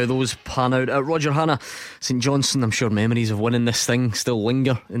to see how those pan out. Roger Hannah, St Johnstone, I'm sure memories of winning this thing still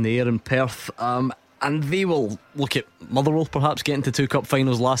linger in the air in Perth. And they will look at Motherwell perhaps getting to 2 cup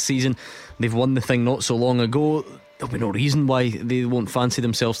finals last season. They've won the thing not so long ago. There'll be no reason why they won't fancy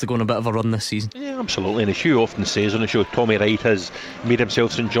themselves to go on a bit of a run this season. Yeah, absolutely. And as Hugh often says on the show, Tommy Wright has made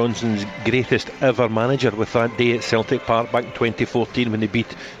himself St Johnstone's greatest ever manager with that day at Celtic Park back in 2014 when they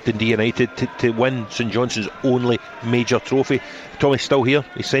beat Dundee United to win St Johnstone's only major trophy. Tommy's still here.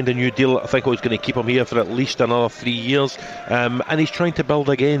 He signed a new deal. I think I was going to keep him here for at least another 3 years, and he's trying to build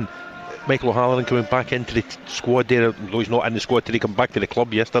again. Michael O'Halloran coming back into the squad there, though he's not in the squad today. He came back to the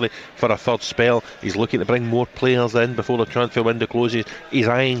club yesterday for a third spell. He's looking to bring more players in before the transfer window closes. He's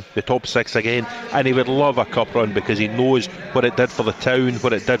eyeing the top 6 again, and he would love a cup run because he knows what it did for the town,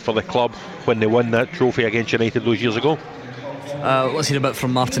 what it did for the club when they won that trophy against United those years ago. Let's hear a bit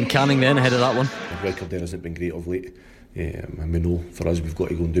from Martin Canning then ahead of that one. The record there hasn't been great of late, and we know for us we've got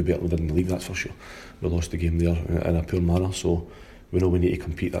to go and do better than the league, that's for sure. We lost the game there in a poor manner, so we know we need to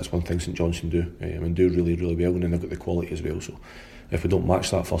compete. That's one thing St Johnstone do, and do really, really well, and then they've got the quality as well. So if we don't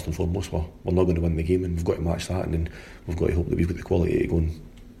match that first and foremost, we're not going to win the game, and we've got to match that, and then we've got to hope that we've got the quality to go and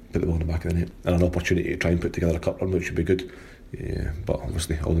put the ball in the back of the net, and an opportunity to try and put together a cup run, which would be good. But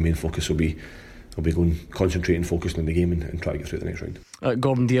obviously all the main focus will be going concentrating, focusing on the game and try to get through the next round.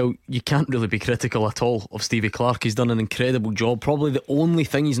 Gordon Dalziel, you can't really be critical at all of Stevie Clarke. He's done an incredible job. Probably the only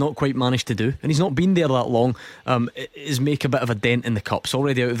thing he's not quite managed to do, and he's not been there that long, is make a bit of a dent in the cups.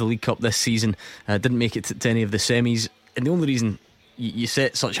 Already out of the League Cup this season, didn't make it to any of the semis, and the only reason you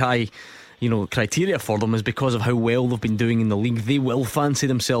set such high criteria for them is because of how well they've been doing in the league. They will fancy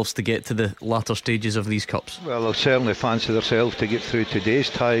themselves to get to the latter stages of these cups. Well, they'll certainly fancy themselves to get through today's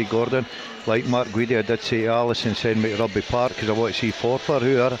tie, Gordon. Like Mark Guidi, I did say to Alison, send me to Rugby Park because I want to see Forfar,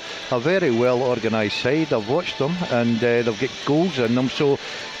 who are a very well organised side. I've watched them, and they've got goals in them. So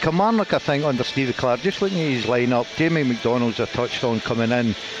Kilmarnock, I think, under Stevie Clarke, just looking at his line-up, Jamie McDonald's a touchdown coming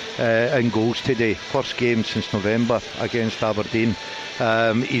in goals today. First game since November against Aberdeen.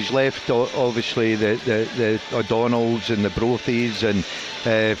 He's left obviously the O'Donnells and the Brothies and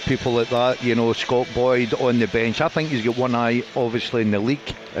people like that, Scott Boyd on the bench. I think he's got one eye obviously in the league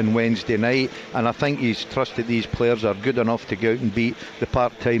on Wednesday night, and I think he's trusted these players are good enough to go out and beat the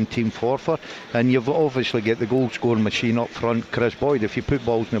part-time team Forfar. And you've obviously got the goal scoring machine up front, Chris Boyd. If you put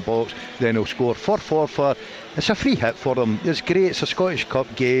balls in the box, then he'll score. For Forfar, it's a free hit for them. It's great. It's a Scottish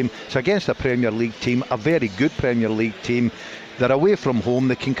Cup game. It's against a Premier League team, a very good Premier League team. They're away from home.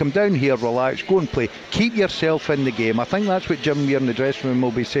 They can come down here, relax, go and play. Keep yourself in the game. I think that's what Jim Muir in the dressing room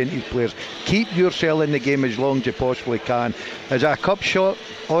will be saying to his players. Keep yourself in the game as long as you possibly can. Is that a cup shot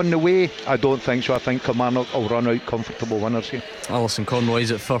on the way? I don't think so. I think Kilmarnock will run out comfortable winners here. Alison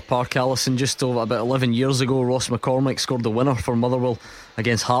Conroy's at Fir Park. Alison, just over about 11 years ago, Ross McCormick scored the winner for Motherwell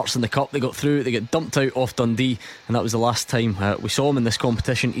against Hearts in the Cup. They got through, they got dumped out off Dundee, and that was the last time we saw him in this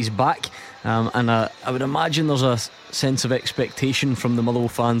competition. He's back, and I would imagine there's a sense of expectation from the Motherwell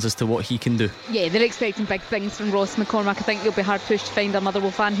fans as to what he can do. Yeah, they're expecting big things from Ross McCormack. I think you'll be hard pushed to find a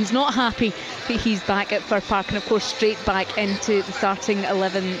Motherwell fan who's not happy that he's back at Fir Park, and of course straight back into the starting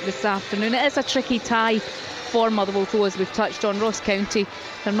 11 this afternoon. It is a tricky tie for Motherwell, though, as we've touched on. Ross County,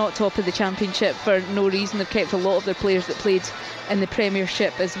 they're not top of the Championship for no reason. They've kept a lot of their players that played in the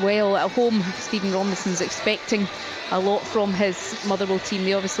Premiership as well. At home, Stephen Robinson's expecting a lot from his Motherwell team.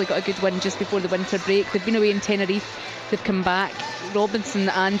 They obviously got a good win just before the winter break. They've been away in Tenerife, they've come back. Robinson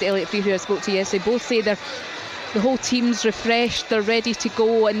and Elliot Free, who I spoke to yesterday, both say the whole team's refreshed, they're ready to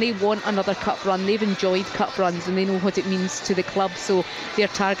go, and they want another cup run. They've enjoyed cup runs and they know what it means to the club, so they're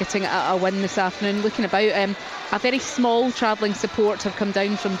targeting a win this afternoon. Looking about, a very small travelling support have come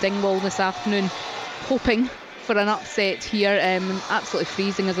down from Dingwall this afternoon, hoping for an upset here. Absolutely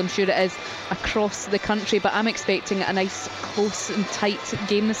freezing, as I'm sure it is across the country, but I'm expecting a nice close and tight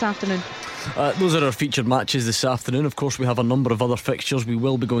game this afternoon. Those are our featured matches this afternoon. Of course, we have a number of other fixtures. We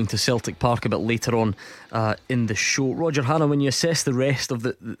will be going to Celtic Park a bit later on in the show. Roger Hannah, when you assess the rest of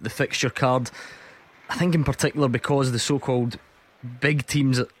the fixture card, I think in particular because the so-called big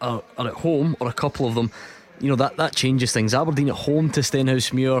teams are at home, or a couple of them, that changes things. Aberdeen at home to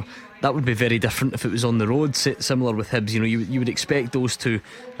Stenhousemuir, that would be very different if it was on the road. Similar with Hibs, you would expect those two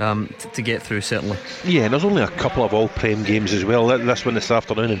to get through, certainly. Yeah, and there's only a couple of all-prem games as well. This one this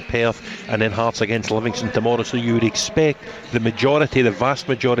afternoon in Perth, and then Hearts against Livingston tomorrow. So you would expect the vast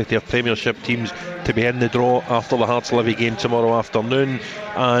majority of Premiership teams to be in the draw after the Hearts-Livy game tomorrow afternoon.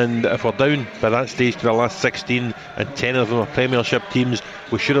 And if we're down by that stage to the last 16 and 10 of them are Premiership teams,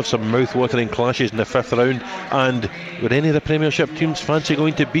 we should have some mouth-watering clashes in the fifth round. And would any of the Premiership teams fancy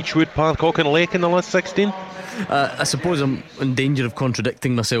going to Beechwood Park, Auchinleck in the last 16? I suppose I'm in danger of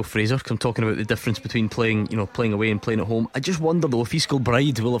contradicting myself, Fraser, because I'm talking about the difference between playing away and playing at home. I just wonder though if East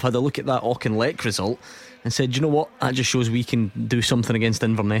Kilbride will have had a look at that Auchinleck result and said, you know what, that just shows we can do something against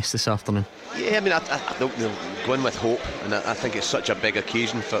Inverness this afternoon. Yeah, I mean, I think they'll go in with hope, and I think it's such a big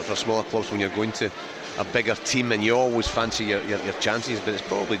occasion for smaller clubs when you're going to a bigger team, and you always fancy your chances, but it's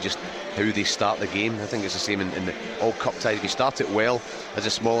probably just how they start the game. I think it's the same in the all cup ties. If you start it well as a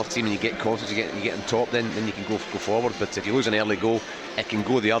smaller team and you get confidence, you get on top, then you can go forward. But if you lose an early goal, it can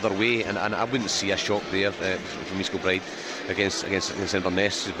go the other way, and I wouldn't see a shock there from East Kilbride against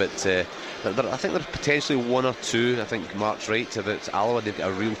Inverness. But I think there's potentially one or two. I think Mark's right about Alloa. They've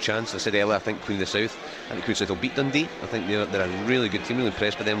got a real chance. I said earlier, I think Queen of the South. I think Queen of the South will beat Dundee. I think they're a really good team. Really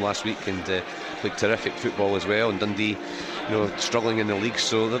impressed by them last week, and played terrific football as well. And Dundee, struggling in the league.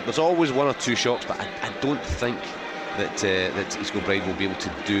 So there's always one or two shocks, but I don't think that East Kilbride will be able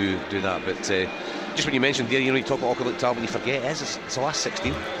to do that. But just when you mentioned there, you talk about Auchinleck Talbot, you forget it's the last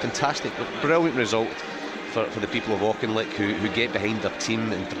 16. Fantastic, brilliant result for the people of Auchinleck who get behind their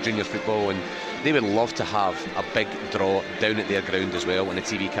team and for junior football, and they would love to have a big draw down at their ground as well, and the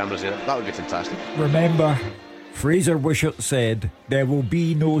TV cameras there. That would be fantastic. Remember, Fraser Wishart said there will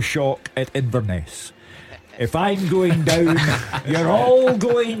be no shock at Inverness. If I'm going down, you're all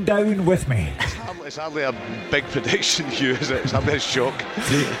going down with me. It's hardly a big prediction, Hugh, is it? It's hardly a shock.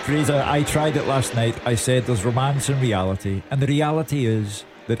 Fraser, I tried it last night. I said there's romance and reality, and the reality is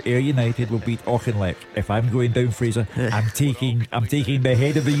that Ayr United will beat Auchinleck. If I'm going down, Fraser, I'm taking the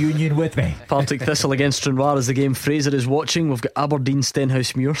head of the union with me. Partick Thistle against Stranraer is the game Fraser is watching. We've got Aberdeen,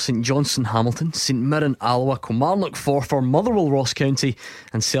 Stenhousemuir, St Johnstone, Hamilton, St Mirren, Alloa, Kilmarnock, Forfar, Motherwell, Ross County,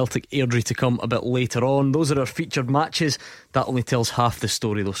 and Celtic Airdrie to come a bit later on. Those are our featured matches. That only tells half the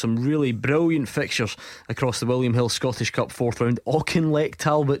story though. Some really brilliant fixtures across the William Hill Scottish Cup 4th round. Auchinleck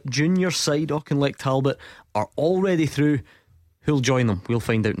Talbot, junior side Auchinleck Talbot, are already through. Who'll join them? We'll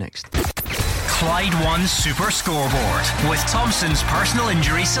find out next. Clyde One Super Scoreboard with Thompson's personal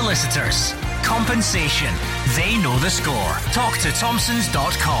injury solicitors. Compensation. They know the score. Talk to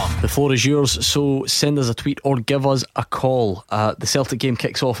Thompsons.com. The floor is yours, so send us a tweet or give us a call. The Celtic game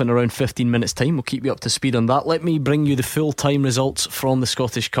kicks off in around 15 minutes time. We'll keep you up to speed on that. Let me bring you the full time results from the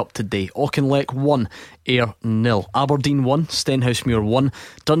Scottish Cup today. Auchinleck 1, Ayr 0, Aberdeen 1, Stenhousemuir 1,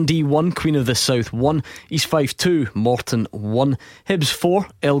 Dundee 1, Queen of the South 1, East Fife 2, Morton 1, Hibs 4,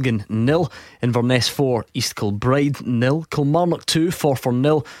 Elgin 0, Inverness 4, East Kilbride 0, Kilmarnock 2, Forfar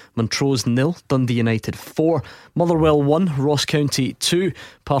 0, Montrose 0, Dundee United 4, Motherwell 1, Ross County 2,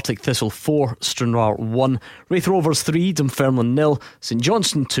 Partick Thistle 4, Stranraer 1, Raith Rovers 3, Dunfermline 0, St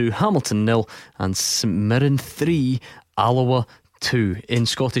Johnstone 2, Hamilton 0, and St Mirren 3, Alloa 2. In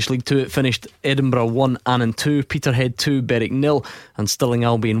Scottish League 2 it finished Edinburgh 1, Annan 2, Peterhead 2, Berwick 0, and Stirling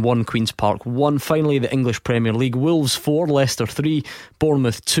Albion 1, Queen's Park 1. Finally the English Premier League, Wolves 4, Leicester 3,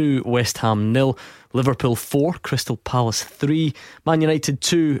 Bournemouth 2, West Ham 0, Liverpool 4, Crystal Palace 3, Man United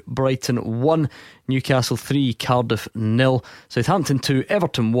 2, Brighton 1, Newcastle 3, Cardiff 0, Southampton 2,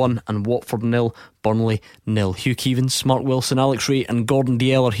 Everton 1, and Watford 0, Burnley 0. Hugh Keevins, Mark Wilson, Alex Ray and Gordon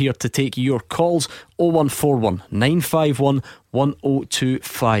Dalziel are here to take your calls. 0141 951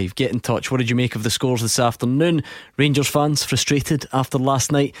 1025. Get in touch. What did you make of the scores this afternoon? Rangers fans frustrated after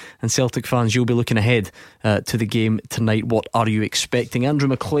last night, and Celtic fans, you'll be looking ahead to the game tonight. What are you expecting? Andrew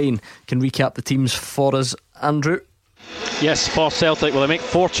McLean can recap the teams for us. Andrew? Yes, for Celtic, well, they make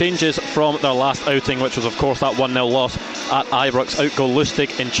 4 changes from their last outing, which was of course that 1-0 loss at Ibrox. Out go Lustig,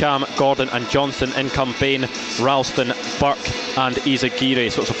 Incham, Gordon and Johnson. In come Bain, Ralston, Burke and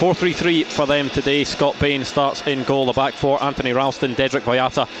Izagiri. So it's a 4-3-3 for them today. Scott Bain starts in goal. The back 4, Anthony Ralston, Dedrick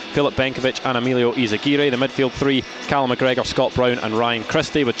Boyata, Philip Benkovic and Emilio Izagiri. The midfield 3, Callum McGregor, Scott Brown and Ryan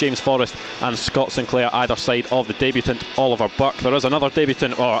Christie, with James Forrest and Scott Sinclair either side of the debutant Oliver Burke. There is another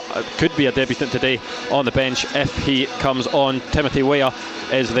debutant, or could be a debutant today, on the bench if he comes on. Timothy Weah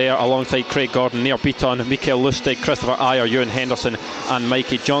is there alongside Craig Gordon, Nir Beaton, Mikael Lustig, Christopher Ayer, Ewan Henderson and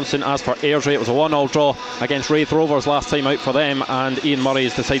Mikey Johnson. As for Airdrie, it was a 1-1 draw against Raith Rovers last time out for them, and Ian Murray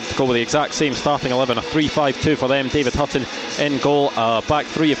has decided to go with the exact same starting 11, a 3-5-2 for them. David Hutton in goal, back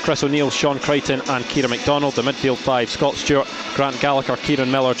 3 of Chris O'Neill, Sean Crichton and Kieran McDonald. The midfield 5, Scott Stewart, Grant Gallagher,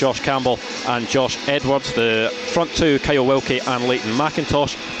 Kieran Miller, Josh Campbell and Josh Edwards. The front 2, Kyle Wilkie and Leighton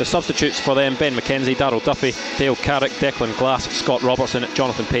McIntosh. The substitutes for them, Ben McKenzie, Darryl Duffy, Dale Carrick, Declan Glass, Scott Robertson,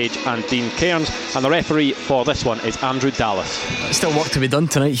 Jonathan Page and Dean Cairns. And the referee for this one is Andrew Dallas. Still work to be done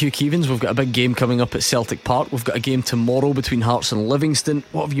tonight, Hugh Keevins. We've got a big game coming up at Celtic Park. We've got a game tomorrow between Hearts and Livingston.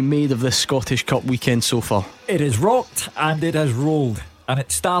 What have you made of this Scottish Cup weekend so far? It has rocked and it has rolled, and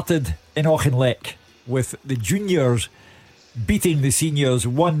it started in Auchinleck with the juniors beating the seniors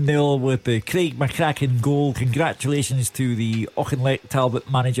 1-0 with the Craig McCracken goal. Congratulations to the Auchinleck Talbot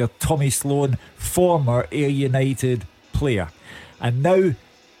manager Tommy Sloan, former Ayr United player. And now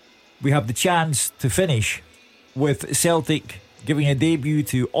we have the chance to finish with Celtic giving a debut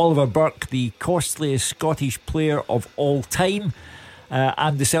to Oliver Burke, the costliest Scottish player of all time,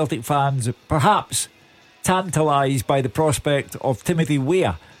 and the Celtic fans perhaps tantalised by the prospect of Timothy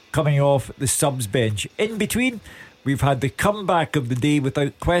Weah coming off the subs bench. In between, we've had the comeback of the day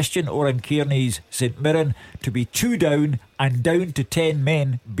without question, Oran Kearney's St Mirren, to be 2 down and down to 10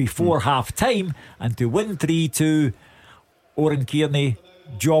 men before half time, and to win 3-2. Oran Kearney,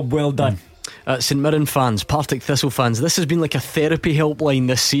 job well done. St Mirren fans, Partick Thistle fans, this has been like a therapy helpline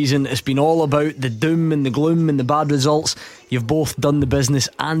this season. It's been all about the doom and the gloom and the bad results. You've both done the business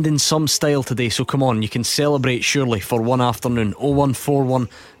and in some style today, so come on, you can celebrate surely for one afternoon. 0141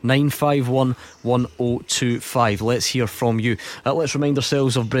 951 1025. Let's hear from you. Let's remind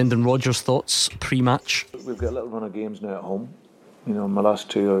ourselves of Brendan Rodgers' thoughts pre-match. We've got a little run of games now at home. You know, in my last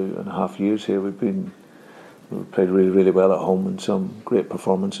 2.5 years here, we've played really, really well at home and some great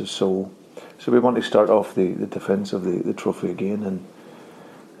performances. So we want to start off the defence of the trophy again,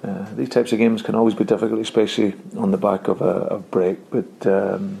 and these types of games can always be difficult, especially on the back of a break. But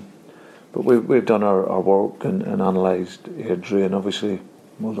we've done our work and analysed Airdrie, and obviously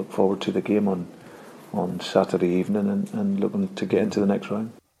we'll look forward to the game on Saturday evening and looking to get into the next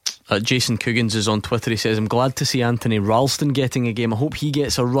round. Jason Coogans is on Twitter. He says, I'm glad to see Anthony Ralston getting a game. I hope he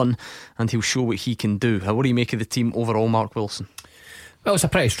gets a run and he'll show what he can do. What do you make of the team overall, Mark Wilson? Well, it's a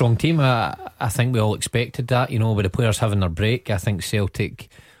pretty strong team. I think we all expected that, you know, with the players having their break. I think Celtic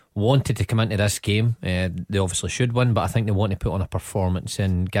wanted to come into this game. They obviously should win, but I think they want to put on a performance,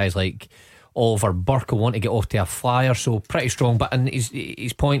 and guys like Oliver Burke will want to get off to a flyer, so pretty strong. But and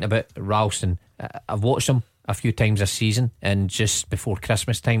his point about Ralston, I've watched him a few times this season, and just before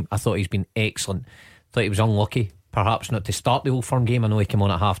Christmas time I thought he's been excellent. Thought he was unlucky perhaps not to start the Old Firm game. I know he came on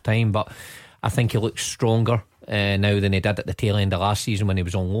at half time, but I think he looks stronger now than he did at the tail end of last season when he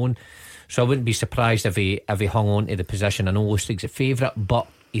was on loan. So I wouldn't be surprised if he hung on to the position. I know Lustig's a favourite, but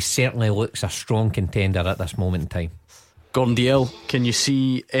he certainly looks a strong contender at this moment in time. Gordon Dalziel, can you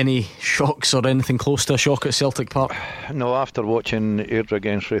see any shocks or anything close to a shock at Celtic Park? No, after watching Airdrie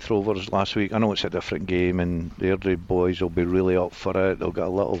against Raith Rovers last week, I know it's a different game and the Airdrie boys will be really up for it. They'll get a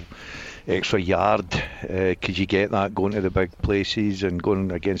little extra yard because you get that going to the big places and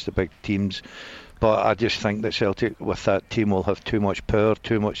going against the big teams. But I just think that Celtic with that team will have too much power,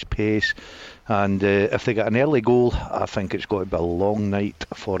 too much pace, and if they get an early goal, I think it's got to be a long night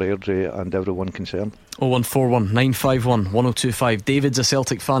for Airdrie and everyone concerned. 0141 951 1025. David's a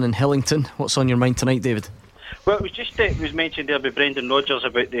Celtic fan in Hillington. What's on your mind tonight, David? Well, it was just it was mentioned there by Brendan Rodgers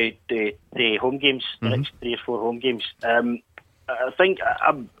about the home games, the next 3 or 4 home games. I think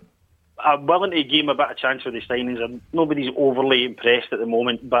I'm willing to give him a bit of chance with the signings. Nobody's overly impressed at the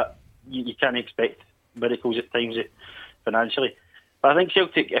moment, but you can't expect miracles at times financially. But I think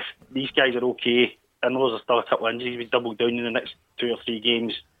Celtic, if these guys are okay, I know there's still a couple of injuries, we double down in the next 2 or 3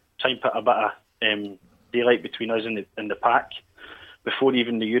 games, try and put a bit of daylight between us and the pack before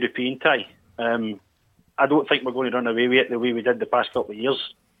even the European tie. I don't think we're going to run away with it the way we did the past couple of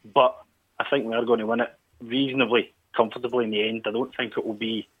years, but I think we are going to win it reasonably comfortably in the end. I don't think it will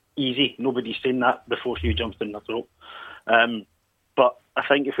be easy. Nobody's saying that before Hugh jumps in their throat. But I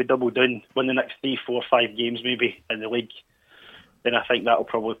think if we double down, win the next 3, 4, 5 games maybe in the league, then I think that will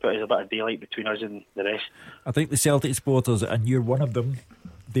probably put us a bit of daylight between us and the rest. I think the Celtic supporters, and you're one of them,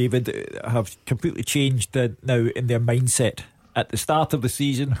 David, have completely changed now in their mindset. At the start of the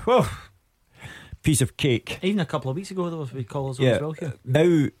season, piece of cake. Even a couple of weeks ago there was callers as well here.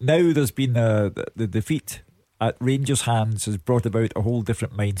 Now there's been the defeat at Rangers' hands has brought about a whole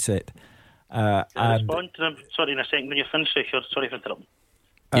different mindset. And respond to them. Sorry, in a second when you finish, sorry for interrupting.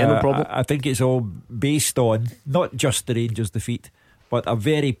 Yeah, no problem. I think it's all based on not just the Rangers defeat, but a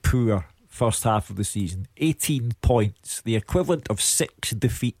very poor first half of the season. 18 points, the equivalent of 6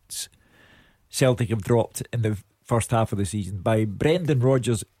 defeats Celtic have dropped in the first half of the season by Brendan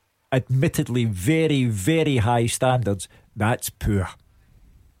Rodgers' admittedly very, very high standards. That's poor.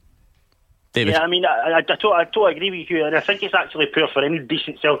 David. Yeah, I mean, I totally agree with you, and I think it's actually poor for any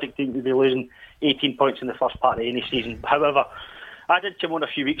decent Celtic team to be losing 18 points in the first part of any season. However, I did come on a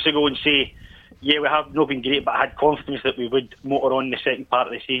few weeks ago and say, yeah, we have not been great, but I had confidence that we would motor on in the second part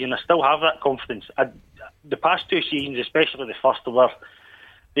of the season. I still have that confidence. The past 2 seasons, especially the first,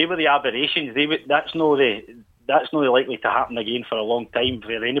 they were the aberrations. That's not likely to happen again for a long time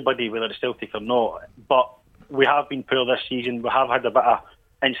for anybody, whether it's Celtic or not. But we have been poor this season. We have had a bit of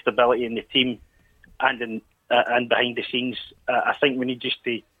instability in the team and and behind the scenes. I think we need just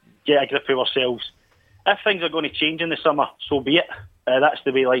to get a grip of ourselves. If things are going to change in the summer, so be it. That's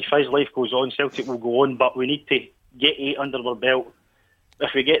the way life is. Life goes on. Celtic will go on, but we need to get 8 under our belt.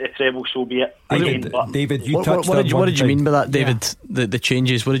 If we get the treble, so be it. David, you what touched did on you mean by that, David? Yeah. The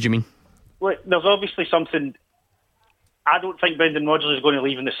changes. What did you mean? Well, there's obviously something. I don't think Brendan Rodgers is going to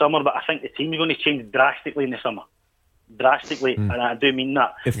leave in the summer, but I think the team is going to change drastically in the summer. Drastically, and I do mean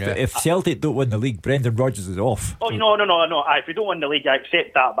that. If Celtic don't win the league, Brendan Rodgers is off. Oh, no. If we don't win the league, I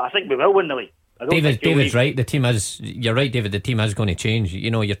accept that, but I think we will win the league. David's right. The team is. You're right, David. The team is going to change.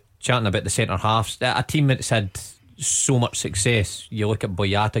 You know, you're chatting about the centre halves. A team that's had so much success. You look at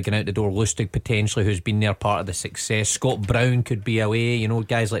Boyata going out the door, Lustig potentially, who's been there part of the success. Scott Brown could be away. You know,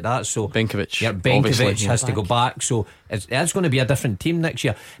 guys like that. So Benkovic has to go back. So it's going to be a different team next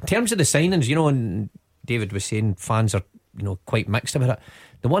year. In terms of the signings, you know, and David was saying fans are, you know, quite mixed about it.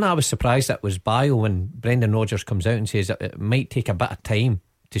 The one I was surprised at was Bayo, when Brendan Rodgers comes out and says that it might take a bit of time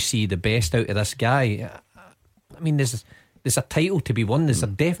to see the best out of this guy. I mean, there's a title to be won. There's a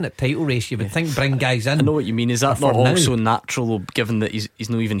definite title race. You would think bring guys in. I know what you mean. Is that not also natural, given that he's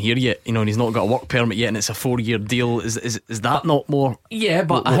not even here yet? You know, and he's not got a work permit yet, and it's a 4-year deal. Is that not more? Yeah,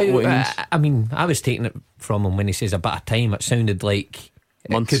 but I mean, I was taking it from him when he says a bit of time. It sounded like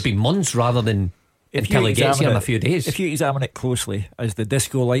months. It could be months rather than until he gets here in a few days. If you examine it closely, as the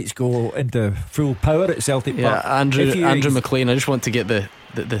disco lights go into full power at Celtic Park, Andrew McLean, I just want to get the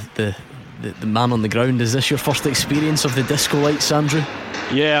man on the ground. Is this your first experience of the disco lights, Andrew?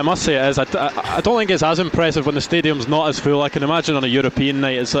 Yeah, I must say it is. I don't think it's as impressive when the stadium's not as full. I can imagine on a European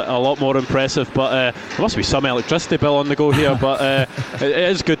night it's a lot more impressive, but there must be some electricity bill on the go here. But it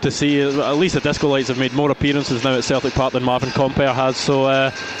is good to see. At least the disco lights have made more appearances now at Celtic Park than Marvin Compere has.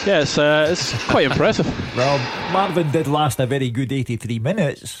 So it's quite impressive. Well, Marvin did last a very good 83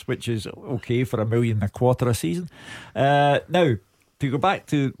 minutes, which is okay for $1.25 million a season. Now, to go back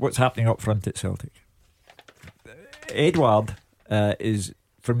to what's happening up front at Celtic, Edouard is,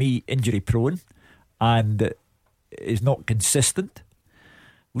 for me, injury prone and is not consistent.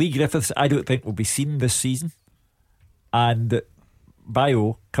 Lee Griffiths, I don't think, will be seen this season. And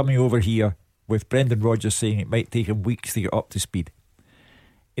Bayo coming over here with Brendan Rodgers saying it might take him weeks to get up to speed.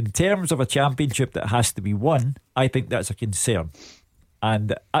 In terms of a championship that has to be won, I think that's a concern.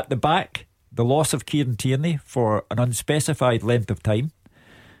 And at the back, the loss of Kieran Tierney for an unspecified length of time,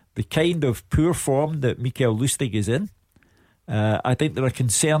 the kind of poor form that Mikael Lustig is in, I think there are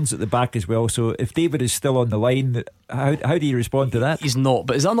concerns at the back as well. So if David is still on the line, how do you respond to that? He's not,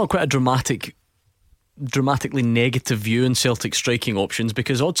 but is that not quite a dramatically negative view in Celtic striking options?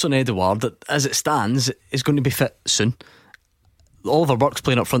 Because Odsonne Edouard, as it stands, is going to be fit soon. Oliver Burke's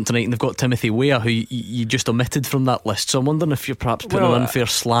playing up front tonight, and they've got Timothy Weah, who you just omitted from that list. So I'm wondering if you're perhaps putting an unfair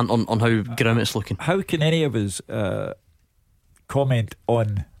slant on how grim it's looking. How can any of us comment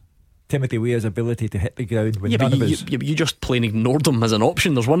on Timothy Weah's ability to hit the ground when none of us... You just plain ignored him as an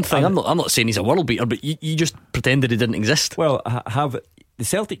option. There's one thing, I'm not saying he's a world beater, but you just pretended he didn't exist. Well, have the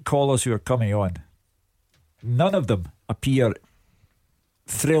Celtic callers who are coming on, none of them appear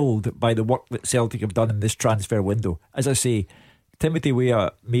thrilled by the work that Celtic have done in this transfer window. As I say, Timothy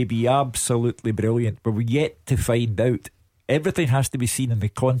Weah may be absolutely brilliant, but we're yet to find out. Everything has to be seen in the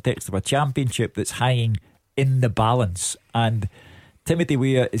context of a championship that's hanging in the balance. And Timothy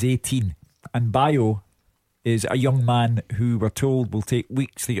Weah is 18, and Bayo is a young man who we're told will take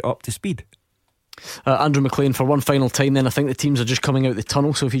weeks to get up to speed. Andrew McLean, for one final time then, I think the teams are just coming out the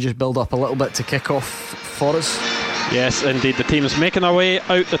tunnel, so if you just build up a little bit to kick off for us. Yes, indeed, the team's making their way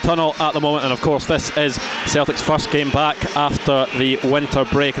out the tunnel at the moment, and of course this is Celtic's first game back after the winter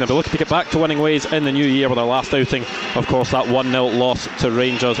break, and they'll be looking to get back to winning ways in the new year with their last outing, of course that 1-0 loss to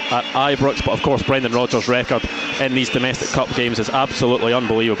Rangers at Ibrox. But of course Brendan Rodgers' record in these domestic cup games is absolutely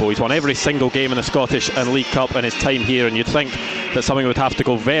unbelievable. He's won every single game in the Scottish and League Cup in his time here, and you'd think that something would have to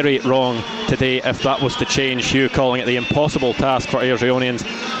go very wrong today if that was to change. Hugh calling it the impossible task for Airdrieonians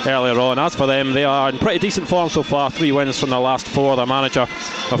earlier on. As for them, they are in pretty decent form so far, 3 wins from their last 4. Their manager,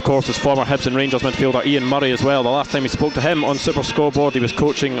 of course, is former Hibs and Rangers midfielder Ian Murray as well. The last time we spoke to him on Super Scoreboard, he was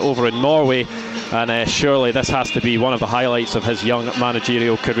coaching over in Norway, and surely this has to be one of the highlights of his young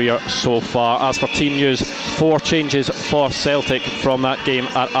managerial career so far. As for team news, 4 changes for Celtic from that game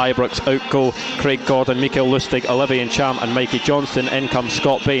at Ibrox. Out go Craig Gordon, Mikael Lustig, Olivier Ntcham and Mikey Johnston. In come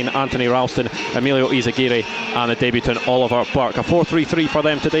Scott Bain, Anthony Ralston, Emilio Izagirre and the debutant Oliver Burke. A 4-3-3 for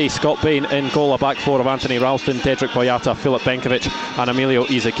them today. Scott Bain in goal, a back 4 of Anthony Ralston, Dedrick Boyata, Philip Benkovic and Emilio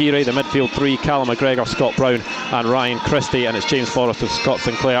Izagirre. The midfield 3, Callum McGregor, Scott Brown and Ryan Christie, and it's James Forrest of Scott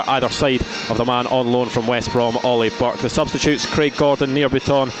Sinclair either side of the man on loan from West Brom, Ollie Burke. The substitutes, Craig Gordon, Nir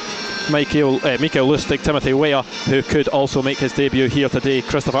Buton, Mikael Lustig, Timothy Weah, who could also make his debut here today,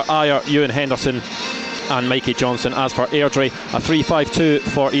 Christopher Ayer, Ewan Henderson and Mikey Johnson. As for Airdrie, a 3-5-2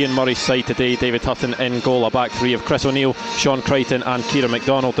 for Ian Murray's side today. David Hutton in goal, a back three of Chris O'Neill, Sean Crichton and Kieran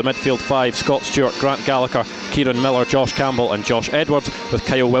McDonald. The midfield five: Scott Stewart, Grant Gallagher, Kieran Miller, Josh Campbell and Josh Edwards, with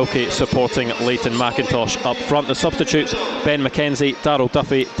Kyle Wilkie supporting Leighton McIntosh up front. The substitutes: Ben McKenzie, Darryl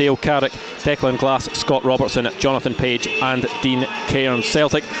Duffy, Dale Carrick, Declan Glass, Scott Robertson, Jonathan Page and Dean Cairns.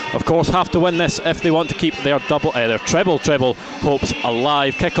 Celtic, of course, have to win this if they want to keep their treble hopes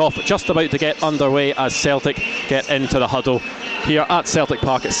alive. Kick-off just about to get underway as Celtic get into the huddle here at Celtic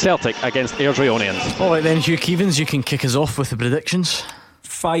Park. It's Celtic against Airdrieonians. Alright then, Hugh Keevins, you can kick us off with the predictions.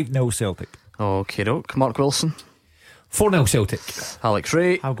 5-0 Celtic. Okay, doke. Mark Wilson. 4-0 Celtic. Alex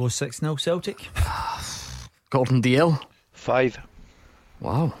Ray. I'll go 6-0 Celtic. Gordon DL. 5.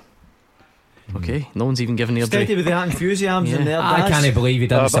 Wow. Okay, no one's even given Airdrie. Steady with the enthusiasm in there. I can't believe you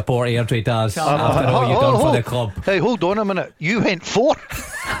didn't support Airdrie, Daz, after all you've done for the club. Hey, hold on a minute. You went 4?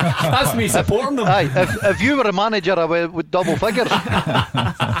 That's me supporting them. Aye, if you were a manager, I would double figures.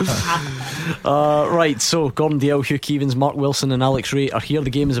 Right, so Gordon DL, Hugh Keevins, Mark Wilson and Alex Ray are here. The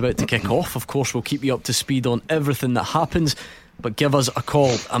game is about to kick off. Of course, we'll keep you up to speed on everything that happens, but give us a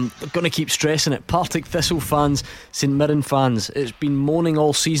call. I'm going to keep stressing it. Partick Thistle fans, St Mirren fans, it's been moaning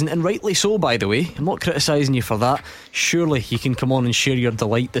all season, and rightly so, by the way. I'm not criticising you for that. Surely you can come on and share your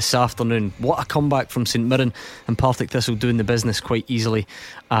delight this afternoon. What a comeback from St Mirren, and Partick Thistle doing the business quite easily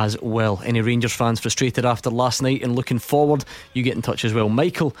as well. Any Rangers fans frustrated after last night and looking forward, you get in touch as well.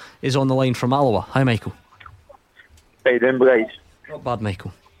 Michael is on the line from Alloa. Hi Michael. How you doing, guys? Not bad,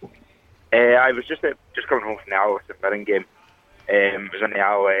 Michael. I was just coming home from the Alloa St Mirren game. It was on the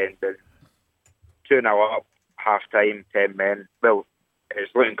Alloa end, 2-0 up, half time, 10 men. Well, it was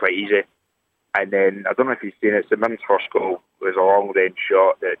looking quite easy. And then, I don't know if you've seen it, St Mirren's first goal was a long range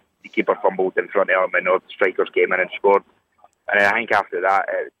shot that the keeper fumbled in front of him, and the strikers came in and scored. And then I think after that,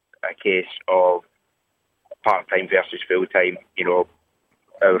 it's a case of part time versus full time. You know,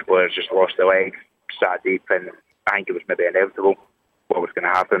 our players just lost their leg, sat deep, and I think it was maybe inevitable what was going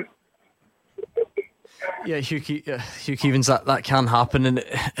to happen. Yeah, Hugh Keevins, that can happen, and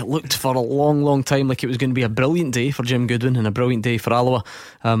it looked for a long time like it was going to be a brilliant day for Jim Goodwin and a brilliant day for Alloa,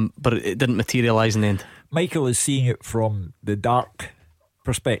 but it didn't materialise in the end. Michael is seeing it from the dark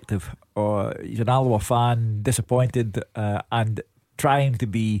perspective. He's an Alloa fan, disappointed, and trying to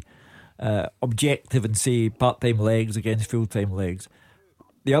be objective and say part-time legs against full-time legs.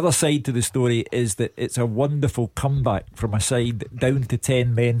 The other side to the story is that it's a wonderful comeback from a side down to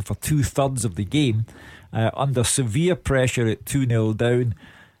 10 men for 2/3 of the game, under severe pressure at 2-0 down.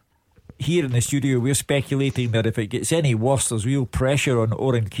 Here in the studio we're speculating that if it gets any worse, there's real pressure on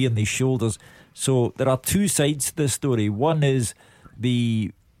Oren Kearney's shoulders. So there are two sides to this story. One is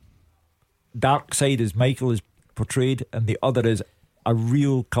the dark side, as Michael is portrayed, and the other is a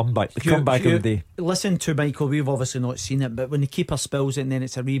real comeback, the comeback of the day. Listen to Michael, we've obviously not seen it, but when the keeper spills it and then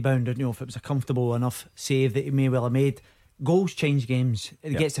it's a rebound, and if it was a comfortable enough save that he may well have made, goals change games.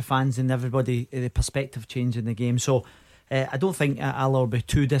 It gets the fans and everybody the perspective change in the game. So I don't think Alloa will be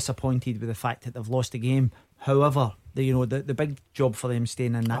too disappointed with the fact that they've lost the game. However, the big job for them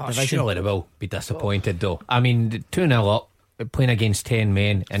staying in that division. Surely they will be disappointed though. I mean, 2-0 up, playing against 10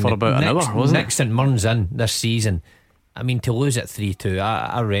 men, and for about an hour, wasn't it? Nick St Mirren's in this season. I mean, to lose at 3-2,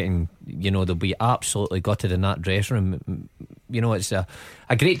 I reckon, they'll be absolutely gutted in that dressing room. It's a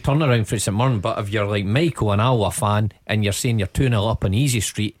great turnaround for St Mirren, but if you're like Michael, an Alloa fan, and you're saying you're 2-0 up on easy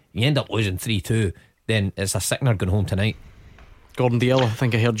street, you end up losing 3-2, then it's a sickener going home tonight. Gordon DL, I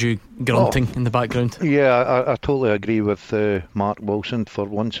think I heard you grunting in the background. Yeah, I totally agree with Mark Wilson for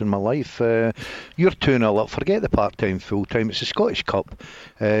once in my life. You're 2-0 up, forget the part-time, full-time, it's the Scottish Cup.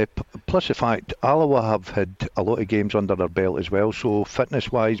 Plus the fact Alloa have had a lot of games under their belt as well, so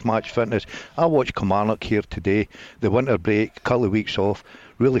fitness-wise, match fitness. I watched Kilmarnock here today, the winter break, a couple of weeks off,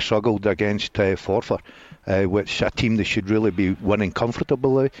 really struggled against Forfar. Which a team that should really be winning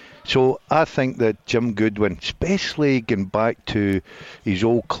comfortably. So I think that Jim Goodwin, especially going back to his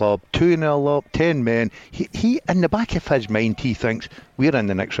old club, 2-0 up, 10 men, he in the back of his mind he thinks we're in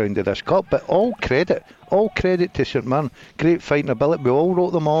the next round of this cup. But all credit to St Mirren, great fighting ability. We all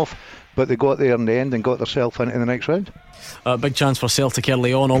wrote them off, but they got there in the end and got themselves into the next round. Big chance for Celtic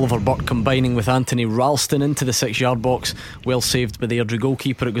early on. Oliver Burke combining with Anthony Ralston into the 6-yard box. Well saved by the Airdrie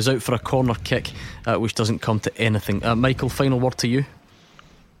goalkeeper. It goes out for a corner kick, which doesn't come to anything. Michael, final word to you.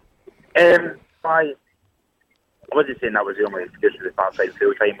 I wasn't saying that was the only excuse for the part-time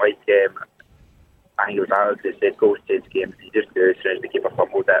full-time. I think it was Alex that said goals change games. You just do, as soon as the keeper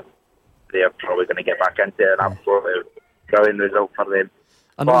fumbled it, they're probably going to get back into it, and absolutely brilliant result for them.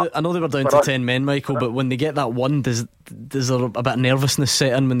 I know they were down to 10 men, Michael, but when they get that one, does there a bit of nervousness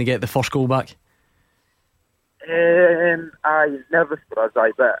set in when they get the first goal back? Nervous for us,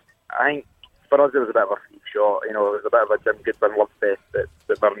 but I think for us it was a bit of a free shot. It was a bit of a Jim Goodwin love fest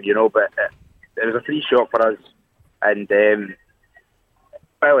at Burn, but it was a free shot for us, and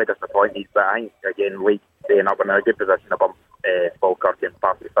fairly disappointed. But I think again, Leeds staying up in a good position above Falkirk and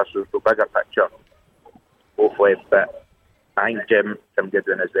Partick Thistle, so bigger picture both ways. But I think Jim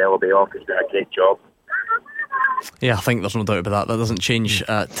Goodwin as well will be off. He's doing a great job. Yeah, I think there's no doubt about that. That doesn't change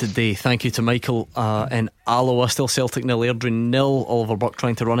today. Thank you to Michael in Alloa. Still Celtic 0, Airdrie 0. Oliver Burke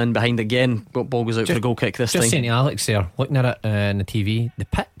trying to run in behind again. Ball goes out for a goal kick this time. Just saying to Alex there, looking at it on the TV, the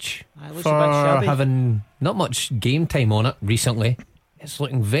pitch for having not much game time on it recently, it's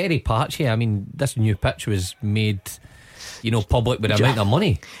looking very patchy. I mean, this new pitch was made, public with a amount of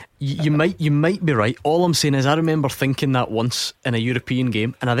money. You might be right. All I'm saying is I remember thinking that once in a European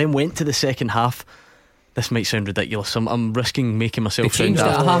game, and I then went to the second half. This might sound ridiculous. I'm risking making myself sound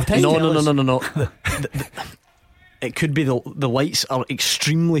daft. No. It could be the lights are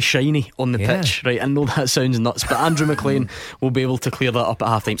extremely shiny on the pitch, right? I know that sounds nuts, but Andrew McLean will be able to clear that up at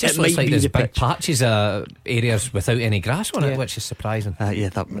half time. It looks like there's big patches of areas without any grass on it, which is surprising.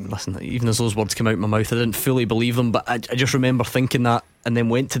 Listen, even as those words came out of my mouth, I didn't fully believe them, but I just remember thinking that, and then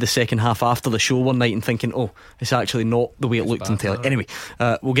went to the second half after the show one night and thinking, it's actually not the way it looked in telly. Anyway,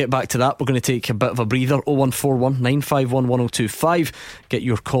 we'll get back to that. We're going to take a bit of a breather. 0141 951 1025. Get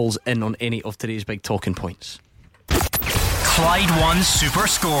your calls in on any of today's big talking points. Clyde One Super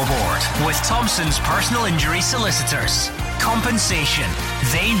Scoreboard with Thompson's personal injury solicitors. Compensation.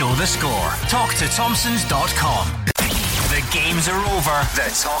 They know the score. Talk to Thompsons.com. The games are over.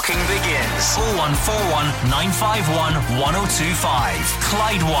 The talking begins. 0141 951 1025.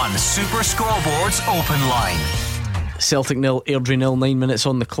 Clyde One Super Scoreboard's open line. Celtic 0, Airdrie 0, 9 minutes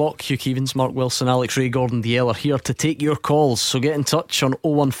on the clock. Hugh Keevins, Mark Wilson, Alex Ray, Gordon Dalziel are here to take your calls, so get in touch on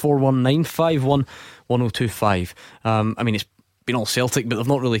 0141 951 1025. It's been all Celtic, but they've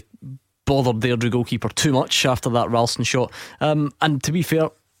not really bothered the Airdrie goalkeeper too much after that Ralston shot. And to be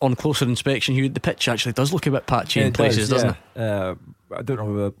fair, on closer inspection, Hugh, the pitch actually does look a bit patchy in places, doesn't it? I don't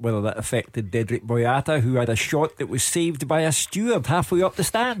know whether that affected Dedrick Boyata, who had a shot that was saved by a steward halfway up the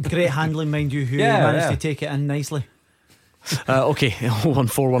stand. Great handling, mind you, who managed to take it in nicely. Okay,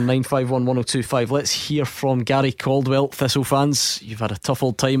 0141 951 1025. Let's hear from Gary Caldwell. Thistle fans, you've had a tough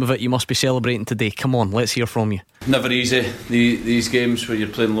old time of it. You must be celebrating today. Come on, let's hear from you. Never easy, these games where you're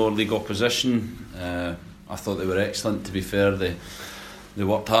playing lower league opposition. I thought they were excellent, to be fair. They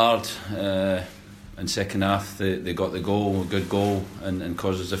worked hard. In second half they got the goal, a good goal, and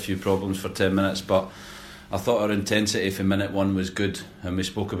caused us a few problems for 10 minutes. But I thought our intensity for minute one was good, and we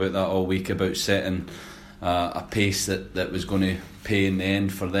spoke about that all week, about setting a pace that was going to pay in the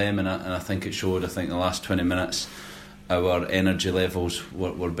end for them, and I think it showed. I think the last 20 minutes our energy levels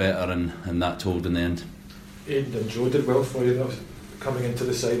were better, and that told in the end. Aidan and Joe did well for you, coming into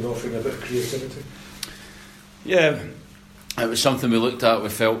the side and offering a bit of creativity. Yeah, it was something we looked at. We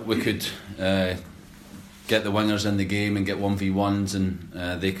felt we could get the wingers in the game and get 1v1s,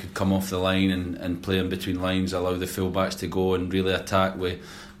 and they could come off the line and play in between lines, allow the fullbacks to go and really attack with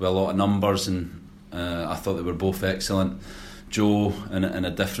a lot of numbers, and I thought they were both excellent. Joe in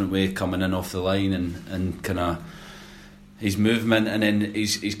a different way, coming in off the line and kind of his movement, and then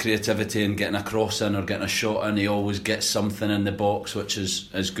his creativity and getting a cross in or getting a shot in. He always gets something in the box which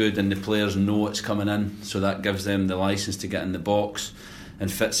is good, and the players know it's coming in, so that gives them the licence to get in the box. And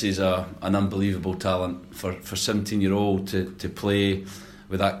Fitzy's an unbelievable talent for 17-year-old to play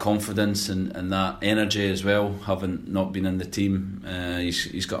with that confidence and that energy as well, having not been in the team.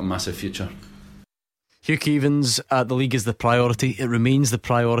 He's got a massive future. Hugh Keevins, the league is the priority. It remains the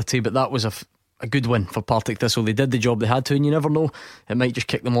priority, but that was a good win for Partick Thistle. They did the job they had to, and you never know, it might just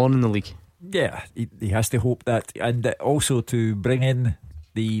kick them on in the league. Yeah, he has to hope that, and also to bring in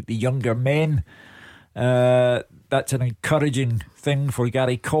the younger men. That's an encouraging thing for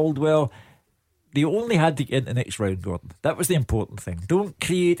Gary Caldwell. They only had to get into the next round, Gordon. That was the important thing. Don't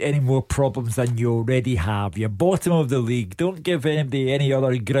create any more problems than you already have. You're bottom of the league. Don't give anybody any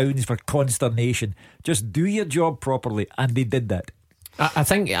other grounds for consternation. Just do your job properly, and they did that. I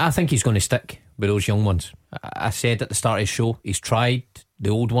think he's going to stick with those young ones. I said at the start of his show, he's tried the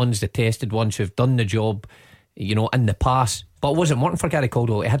old ones, the tested ones who've done the job, in the past, but it wasn't working for Gary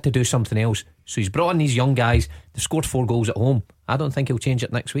Caldwell. He had to do something else, so he's brought in these young guys. They've scored 4 goals at home. I don't think he'll change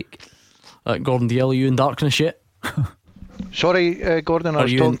it next week. Gordon Dalziel, are you in darkness yet? Sorry, Gordon, I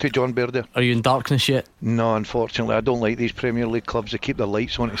was talking to John Baird there. Are you in darkness yet? No, unfortunately, I don't like these Premier League clubs. They keep their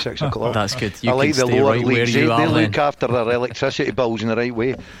lights on at 6 o'clock. That's good. I like the lower leagues. They look then. after their electricity bills in the right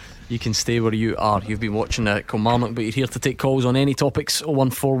way. You can stay where you are. You've been watching Kilmarnock, but you're here to take calls on any topics.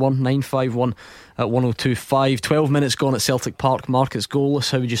 0141 951 at 1025. 12 minutes gone at Celtic Park. Mark, it's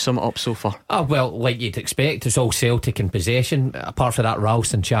goalless. How would you sum it up so far? Well, like you'd expect, it's all Celtic in possession. Apart from that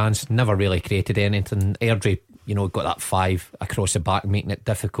Ralston chance, never really created anything. Airdrie, got that 5 across the back, making it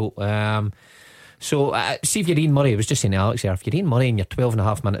difficult. So see, if you're Ian Murray, I was just saying to Alex here, if you're Ian Murray and you're 12 and a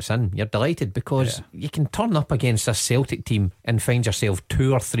half minutes in, you're delighted, because you can turn up against this Celtic team and find yourself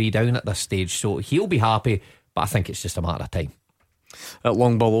 2 or 3 down at this stage. So he'll be happy, but I think it's just a matter of time. That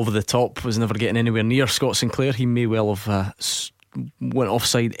long ball over the top was never getting anywhere near Scott Sinclair. He may well have went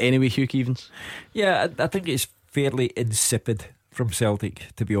offside anyway, Hugh Keevins. Yeah, I think it's fairly insipid from Celtic,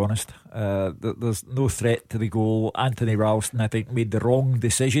 to be honest. There's no threat to the goal. Anthony Ralston, I think, made the wrong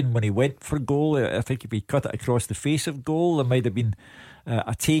decision when he went for goal. I think if he cut it across the face of goal, there might have been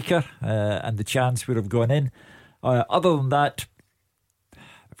a taker, and the chance would have gone in. Other than that,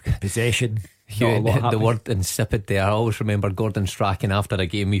 possession. The word insipid there. I always remember Gordon Strachan after a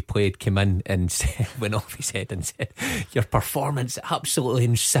game we played came in and went off his head and said, "Your performance absolutely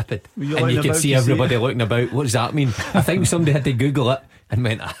insipid." And you could see everybody looking about. What does that mean? I think somebody had to Google it and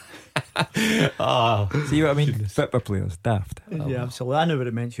went, see what I mean? Fit for players, daft. Yeah, absolutely. I know what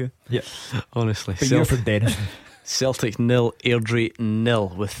it meant, you. Yeah, honestly. But you're from Denison. Celtic 0, Airdrie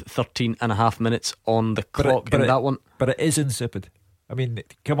 0 with 13 and a half minutes on the clock in that one. But it is insipid. I mean,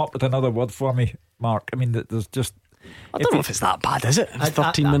 come up with another word for me, Mark. I mean, there's just... I don't know if it's that bad, is it? It's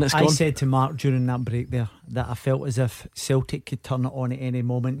 13 minutes gone. I said to Mark during that break there that I felt as if Celtic could turn it on at any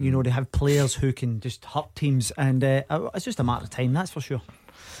moment. They have players who can just hurt teams, and it's just a matter of time, that's for sure.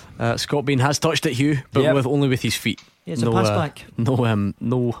 Scott Bain has touched it, Hugh, but only with his feet. Yeah, it's a pass back.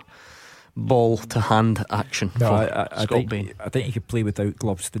 No ball to hand action. No, I think he could play without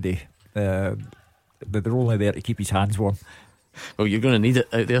gloves today. But they're only there to keep his hands warm. Well, you're going to need it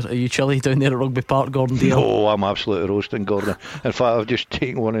out there. Are you chilly down there at Rugby Park, Gordon Dale? No, I'm absolutely roasting, Gordon. In fact, I've just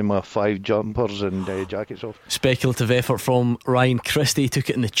taken one of my 5 jumpers and jackets off. Speculative effort from Ryan Christie. Took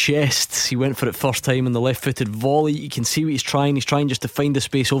it in the chest. He went for it first time in the left-footed volley. You can see what he's trying. He's trying just to find the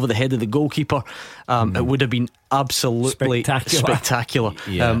space over the head of the goalkeeper. It would have been absolutely spectacular.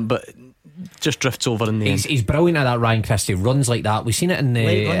 Yeah. But just drifts over in the end. He's brilliant at that, Ryan Christie. Runs like that. We've seen it in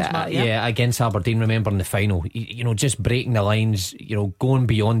the runs, against Aberdeen, remember, in the final. Just breaking the lines, going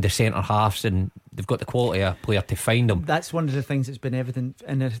beyond the centre halves, and they've got the quality of player to find them. That's one of the things that's been evident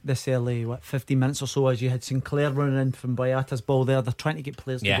in this early 15 minutes or so, as you had Sinclair running in from Boyata's ball there. They're trying to get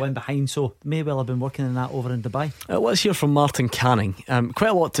players to go in behind, so may well have been working on that over in Dubai. Let's hear from Martin Canning.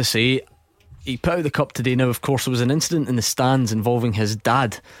 Quite a lot to say. He put out the cup today. Now, of course, there was an incident in the stands involving his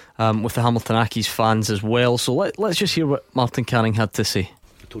dad, with the Hamilton Accies fans as well. So let's just hear what Martin Canning had to say.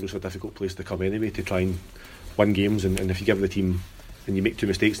 It's a difficult place to come anyway, to try and win games, and if you give the team and you make 2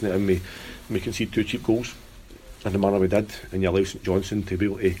 mistakes in it, and we concede 2 cheap goals in the manner we did, and you allow St Johnstone to be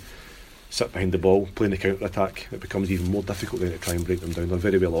able to sit behind the ball, playing the counter attack, it becomes even more difficult then to try and break them down. They're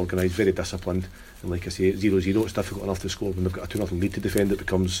very well organised, very disciplined, and like I say, 0-0, it's difficult enough to score. When they've got a 2-0 lead to defend, it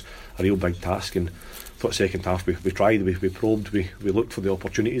becomes a real big task. And thought second half we tried, we probed, we looked for the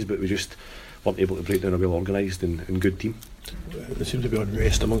opportunities, but we just weren't able to break down a well organised and good team. There seems to be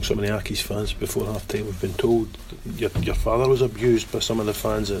unrest amongst some of the Accies fans before half time. We've been told your father was abused by some of the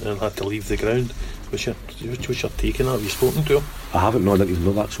fans and had to leave the ground. What's your take on that? Have you spoken to him? I haven't. No, I didn't even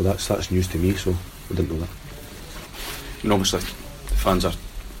know that, so that's news to me, so I didn't know that. Obviously the fans are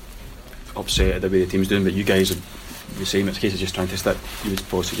upset at the way the team's doing, but you guys are the same. It's a case of just trying to stick, you would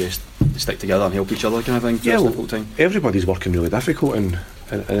probably suggest, stick together and help each other kind of thing. Yeah, well, time. Everybody's working really difficult, and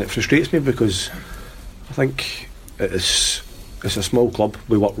it frustrates me because I think it's a small club.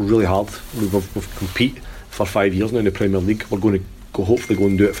 We work really hard. We've compete for 5 years now in the Premier League. We're going to hopefully go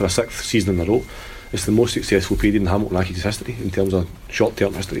and do it for a 6th season in a row. It's the most successful period in Hamilton Accies history in terms of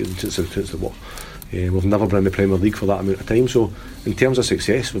short-term history since the war. We've never been in the Premier League for that amount of time. So in terms of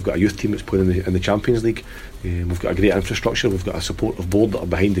success, we've got a youth team that's playing in the Champions League. We've got a great infrastructure. We've got a supportive board that are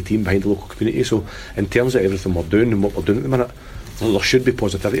behind the team, behind the local community. So in terms of everything we're doing and what we're doing at the minute, there should be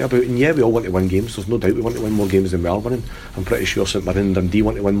positivity about it. And yeah, we all want to win games. There's no doubt we want to win more games than we are winning. I'm pretty sure St Mirren and Dundee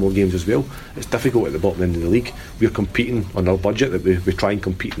want to win more games as well. It's difficult at the bottom end of the league. We're competing on our budget that we try and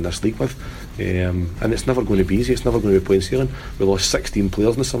compete in this league with, and it's never going to be easy. It's never going to be plain sailing. We lost 16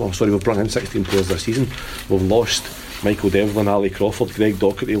 players in the summer. Sorry, we've brought in 16 players this season. We've lost Michael Devlin, Ali Crawford, Greg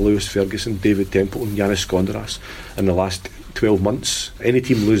Docherty, Lewis Ferguson, David Templeton, Yanis Skonderas in the last 12 months, any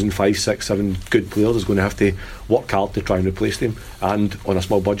team losing 5, 6, 7 good players is going to have to work hard to try and replace them, and on a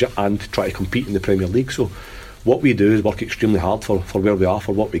small budget, and try to compete in the Premier League. So what we do is work extremely hard for where we are,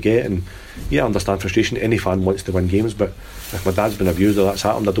 for what we get. And yeah, I understand frustration. Any fan wants to win games, but if my dad's been abused or that's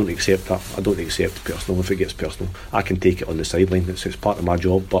happened, I don't accept that. I don't accept personal. If it gets personal, I can take it on the sideline. It's part of my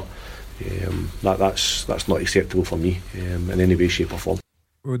job, but that's not acceptable for me in any way, shape or form.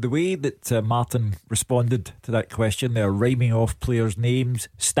 Well, the way that Martin responded to that question, they're rhyming off players' names,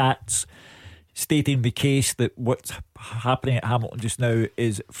 stats, stating the case that what's happening at Hamilton just now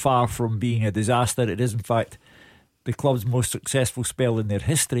is far from being a disaster. It is in fact the club's most successful spell in their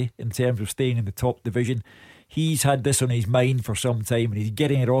history in terms of staying in the top division. He's had this on his mind for some time, and he's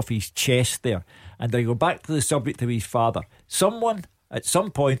getting it off his chest there. And I go back to the subject of his father. Someone at some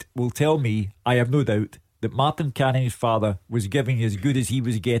point will tell me, I have no doubt, that Martin Canning's father was giving as good as he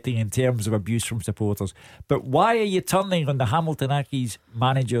was getting in terms of abuse from supporters. But why are you turning on the Hamilton Accies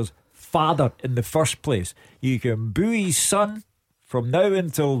manager's father in the first place? You can boo his son from now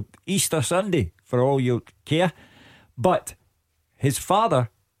until Easter Sunday for all you care, but his father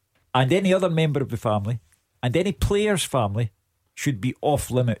and any other member of the family and any player's family should be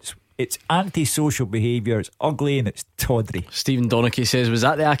off limits. It's antisocial behaviour, it's ugly and it's tawdry. Stephen Donachie says, was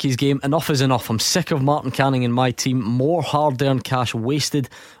at the Accies game, enough is enough. I'm sick of Martin Canning and my team. More hard-earned cash wasted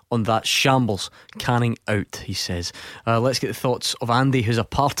on that shambles. Canning out, he says. Let's get the thoughts of Andy, who's a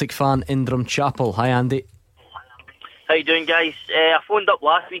Partick fan in Drumchapel. Hi Andy. How you doing, guys? I phoned up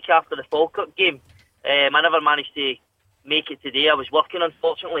last week after the Falkirk game. I never managed to make it today. I was working,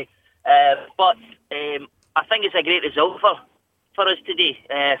 unfortunately, but I think it's a great result for us today.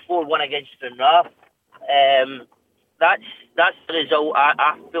 4-1 against Stranraer. That's the result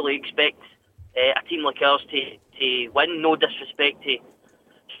I fully expect a team like ours to win. No disrespect to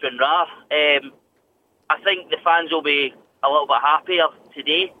Stranraer. I think the fans will be a little bit happier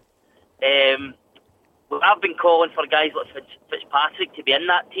today. I've been calling for guys like Fitzpatrick to be in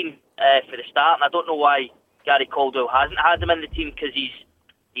that team for the start, and I don't know why Gary Caldwell hasn't had him in the team, because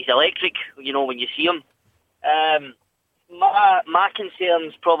he's electric, you know, when you see him. My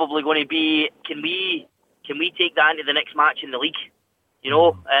concern's probably going to be, can we take that into the next match in the league? You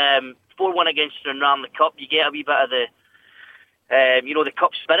know, 4-1 against Stranraer in the cup, you get a wee bit of the the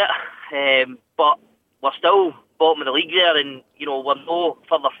cup spirit, but we're still bottom of the league there, and you know we're no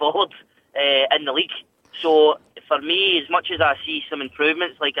further forward in the league. So for me, as much as I see some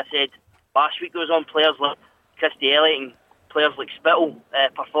improvements, like I said last week, there was on players like Christy Elliott and players like Spittle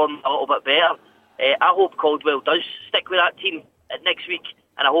perform a little bit better. I hope Caldwell does stick with that team next week,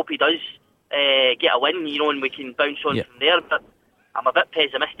 and I hope he does get a win, you know, and we can bounce on from there. But I'm a bit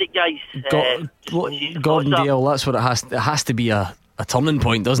pessimistic, guys. Gordon Dale, that's what it has to be a turning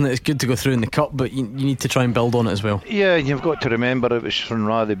point, doesn't it? It's good to go through in the cup, but you need to try and build on it as well. Yeah, you've got to remember it was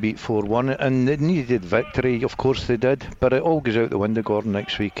Stranraer they beat 4-1, and they needed victory. Of course they did, but it all goes out the window, Gordon,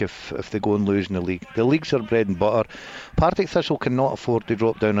 next week if they go and lose in the league. The league's our bread and butter. Partick Thistle cannot afford to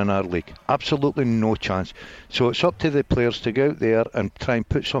drop down in our league. Absolutely no chance. So it's up to the players to go out there and try and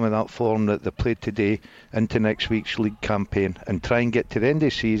put some of that form that they played today into next week's league campaign, and try and get to the end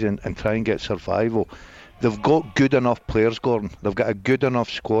of the season and try and get survival. They've got good enough players, Gordon. They've got a good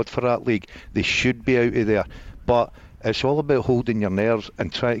enough squad for that league. They should be out of there. But it's all about holding your nerves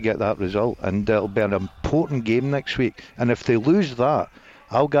and trying to get that result. And it'll be an important game next week. And if they lose that,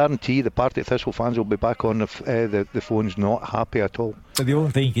 I'll guarantee the Partick Thistle fans will be back on the phones not happy at all. So the only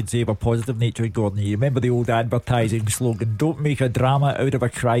thing you can say of a positive nature, Gordon, you remember the old advertising slogan, don't make a drama out of a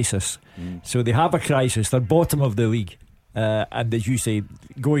crisis. So they have a crisis. They're bottom of the league. And as you say,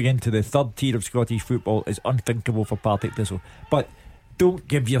 going into the third tier of Scottish football is unthinkable for Partick Thistle. But don't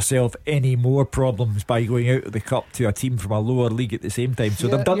give yourself any more problems by going out of the cup to a team from a lower league at the same time. So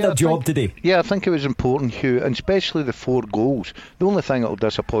they've done their job today. Yeah, I think it was important, Hugh, and especially the 4 goals. The only thing that will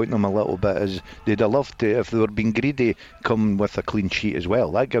disappoint them a little bit is they'd have loved to, if they were being greedy, come with a clean sheet as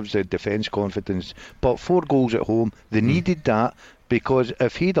well. That gives the defence confidence. But 4 goals at home, they needed that. Because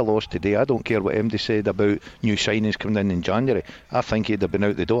if he'd have lost today, I don't care what MD said about new signings coming in January, I think he'd have been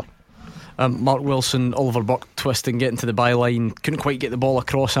out the door. Mark Wilson, Oliver Burke twisting, getting to the byline, couldn't quite get the ball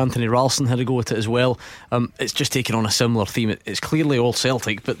across. Anthony Ralston had a go at it as well. It's just taking on a similar theme. It's clearly all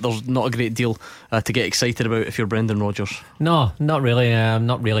Celtic, but there's not a great deal to get excited about if you're Brendan Rodgers. No, not really.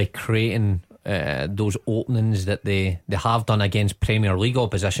 Not really creating those openings that they have done against Premier League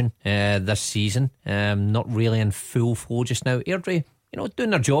opposition this season. Not really in full flow just now. Airdrie,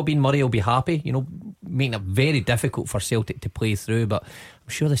 doing their job. Ian Murray will be happy, making it very difficult for Celtic to play through, but I'm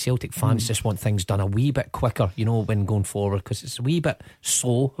sure the Celtic fans just want things done a wee bit quicker, when going forward, because it's a wee bit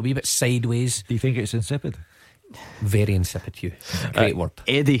slow, a wee bit sideways. Do you think it's insipid? Very insipid, Hugh. Great word.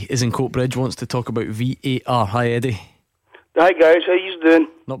 Eddie is in Coatbridge, wants to talk about VAR. Hi, Eddie. Hi guys, how you doing?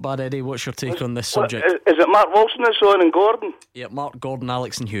 Not bad, Eddie. What's your take on this subject? Is it Mark Wilson that's on and Gordon? Yeah, Mark, Gordon,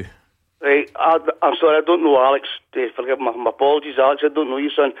 Alex and Hugh. Right, I'm sorry, I don't know Alex. Forgive my apologies, Alex, I don't know you,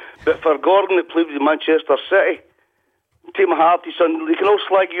 son. But for Gordon that played with Manchester City, take my heart to you, son. You can all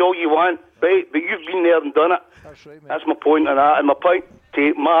slag you all you want, right? But you've been there and done it. That's right, mate. That's my point on that. And my point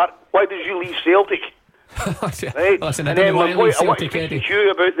to Mark, why did you leave Celtic? Right? Listen, and then my point, I want to speak to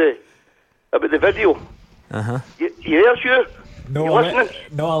Hugh about the video. Uh-huh. You there, Hugh? No, you listening?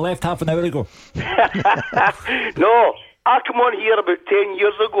 I left half an hour ago. No, I come on here about 10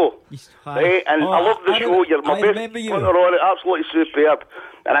 years ago, right? And I love the show. You're my best punter on it, absolutely superb.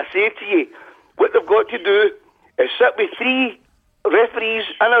 And I say to you, what they've got to do is sit with 3 referees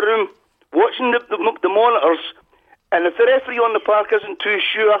in a room watching the monitors, and if the referee on the park isn't too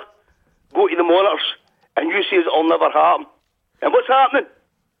sure, go to the monitors, and you say it'll never happen. And what's happening?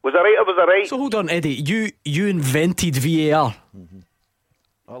 Was I right or was I right? So hold on, Eddie. You invented VAR.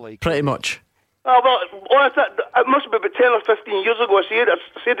 I like pretty much. Oh, well, honest, it must be about 10 or 15 years ago I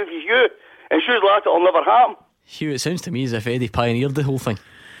said it to you, and she was like, it'll never happen. Hugh, it sounds to me as if Eddie pioneered the whole thing.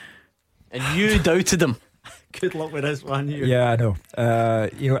 And you doubted him. Good luck with this one, Hugh. Yeah, I know.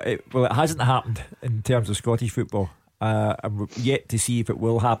 It hasn't happened in terms of Scottish football. I'm yet to see if it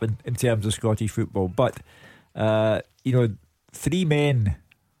will happen in terms of Scottish football. But, 3 men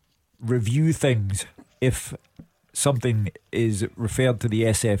review things if something is referred to the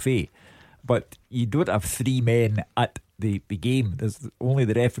SFA, but you don't have 3 men at the game. There's only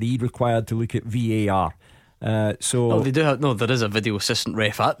the referee required to look at VAR. They do have. No, there is a video assistant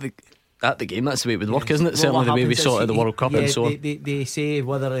ref at the game. That's the way it would work, isn't it? Certainly the way we saw it at the World Cup and so on. They say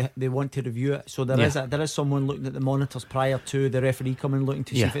whether they want to review it. So there is someone looking at the monitors prior to the referee coming looking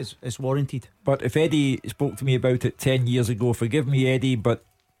to see if it's warranted. But if Eddie spoke to me about it 10 years ago, forgive me, Eddie, but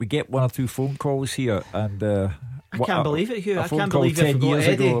we get 1 or 2 phone calls here, and I can't believe it, Hugh. I can't believe it. 10 years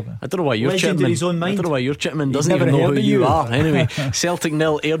ago. I don't know why your chipman doesn't even know who you are. Anyway, Celtic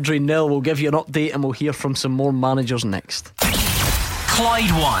 0, Airdrie 0. We'll give you an update and we'll hear from some more managers next.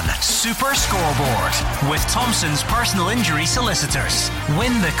 Clyde One Super Scoreboard with Thompson's personal injury solicitors.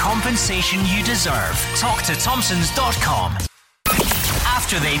 Win the compensation you deserve. Talk to Thompsons.com.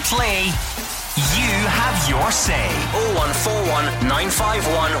 After they play, you have your say. 0141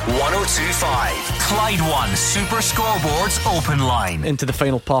 951 1025. Clyde One Super Scoreboard's open line. Into the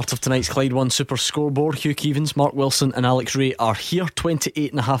final part of tonight's Clyde One Super Scoreboard. Hugh Keevins, Mark Wilson and Alex Rae are here.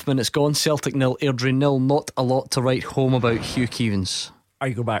 28.5 minutes gone. Celtic 0, Airdrie 0. Not a lot to write home about, Hugh Keevins. I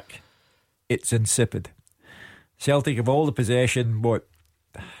go back. It's insipid. Celtic have all the possession,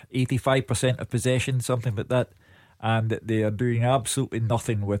 85% of possession, something like that, and they are doing absolutely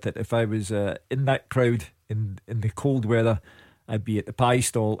nothing with it. If I was in that crowd in the cold weather, I'd be at the pie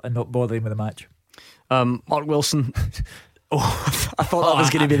stall and not bothering with the match. Mark Wilson. I thought that was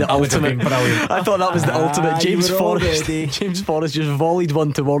going to be the ultimate. I thought that was the ultimate. James Forrest just volleyed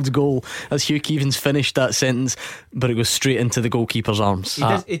one towards goal as Hugh Keevins finished that sentence, but it goes straight into the goalkeeper's arms.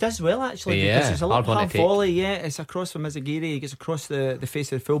 He does well actually, because it's a little half volley. Yeah, it's across from Mizagiri. He gets across the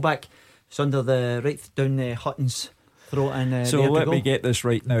face of the fullback. It's under right down Hutton's throat. And so let me get this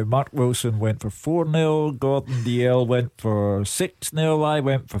right now. Mark Wilson went for 4-0. Gordon DL went for 6-0. I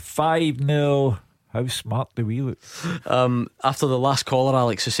went for 5-0. How smart do we look? After the last caller,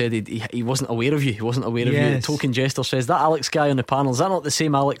 Alex, who said he wasn't aware of you. He wasn't aware of you. The token jester says, that Alex guy on the panel, is that not the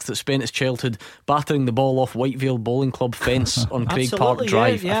same Alex that spent his childhood battering the ball off Whitevale Bowling Club fence on Craig Park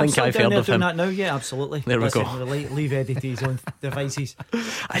Drive? I think I've heard of him. That now. Yeah, absolutely. There we go. Leave Eddie to his own devices.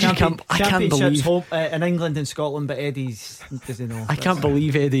 I can't believe in England and Scotland, but Eddie's doesn't know. I can't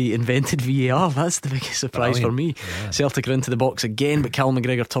believe Eddie invented VAR. That's the biggest surprise for me. Celtic are into the box again, but Cal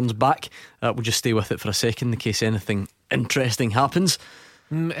McGregor turns back. We'll just stay with it for a second in case anything interesting happens.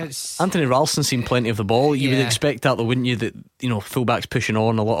 Anthony Ralston seen plenty of the ball. You would expect that, though, wouldn't you? That fullbacks pushing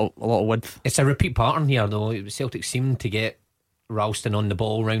on a lot of width. It's a repeat pattern here, though. Celtic seem to get Ralston on the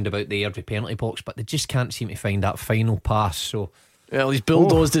ball round about the Airdrie penalty box, but they just can't seem to find that final pass. So. Well, he's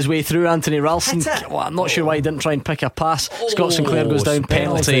bulldozed his way through. Anthony Ralston. I'm not sure why he didn't try and pick a pass. Scott Sinclair goes down,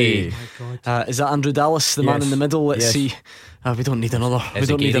 penalty. Is that Andrew Dallas, the man in the middle? Let's see. We don't need another. We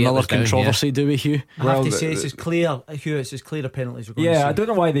don't need another controversy, do we, Hugh? I have to say, it's as clear, Hugh. It's as clear a penalty as we're going to see. I don't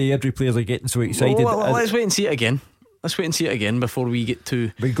know why the Airdrie players are getting so excited. Well, let's wait and see it again. Before we get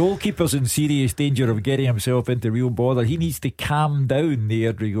to. The goalkeeper's in serious danger of getting himself into real bother. He needs to calm down, the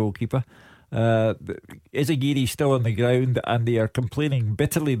Airdrie goalkeeper. Izagiri's still on the ground and they are complaining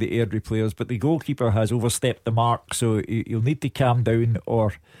bitterly, the Airdrie players, but the goalkeeper has overstepped the mark, so he'll need to calm down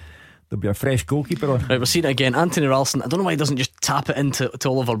or There'll be a fresh goalkeeper on. Right, we're seeing it again. Anthony Ralston, I don't know why he doesn't just tap it into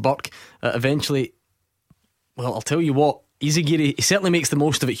Oliver Burke eventually. Well, I'll tell you what, Izagiri, he certainly makes the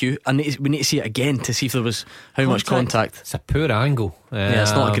most of it, Hugh, and we need to see it again to see if there was much contact. It's a poor angle. Yeah,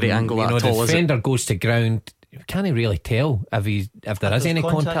 it's not a great angle at all, the defender goes to ground, can't he really tell if there is any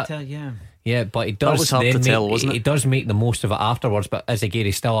contact? Yeah, but he does. That was hard to tell, wasn't it? He does make the most of it afterwards, but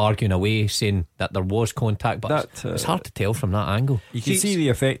Izagiri's still arguing away, saying that there was contact, but it's hard to tell from that angle. You can see the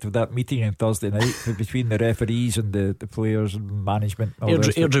effect of that meeting on Thursday night between the referees and the players and management.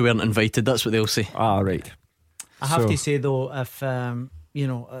 Airdrie weren't invited, that's what they'll say. Right. I have to say though, if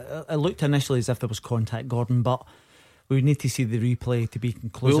it looked initially as if there was contact, Gordon, but we would need to see the replay to be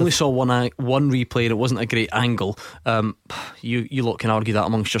conclusive. We only saw one replay and it wasn't a great angle. You lot can argue that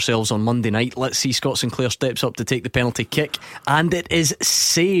amongst yourselves on Monday night. Let's see. Scott Sinclair steps up to take the penalty kick, and it is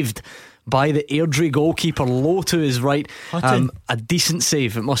saved by the Airdrie goalkeeper, low to his right. A decent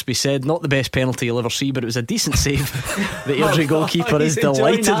save, it must be said. Not the best penalty you'll ever see, but it was a decent save. The Airdrie goalkeeper is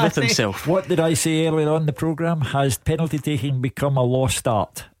delighted with himself. What did I say earlier on the programme? Has penalty taking become a lost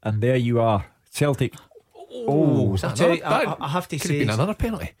art? And there you are, Celtic. I have to say, could have been another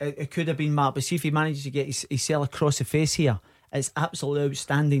penalty. It could have been, Matt, but see if he manages to get his cell across the face here. It's absolutely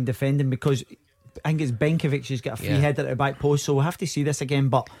outstanding defending, because I think it's Benkovic who's got a free header at the back post, so we'll have to see this again.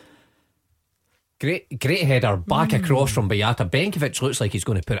 But great header back across from Boyata. Benkovic looks like he's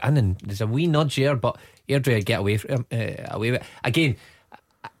going to put it in, and there's a wee nudge there, but Airdrie get away with it again.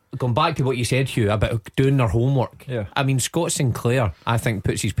 Going back to what you said, Hugh, about doing their homework. I mean, Scott Sinclair, I think,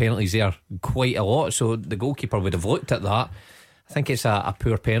 puts his penalties there quite a lot, so the goalkeeper would have looked at that. I think it's a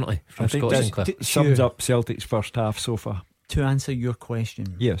poor penalty from Scott Sinclair. Sums up Celtic's first half so far. To answer your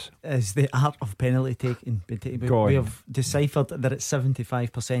question, yes, is the art of penalty taking been taken? We have deciphered that it's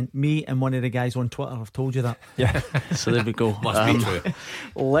 75%. Me and one of the guys on Twitter have told you that. Yeah. So there we go. Must be true.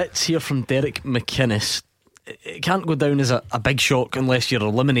 Let's hear from Derek McInnes. It can't go down as a big shock unless you're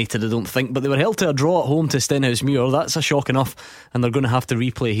eliminated, I don't think, but they were held to a draw at home to Stenhousemuir. That's a shock enough, and they're going to have to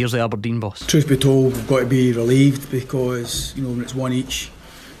replay. Here's the Aberdeen boss. Truth be told, we've got to be relieved, because when it's one each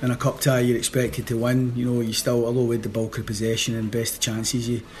in a cup tie, you're expected to win. You still, although with the bulk of possession and best of chances,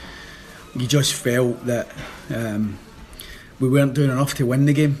 you just felt that we weren't doing enough to win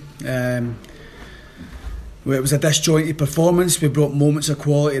the game. It was a disjointed performance. We brought moments of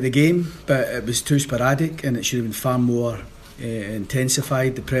quality to the game, but it was too sporadic, and it should have been far more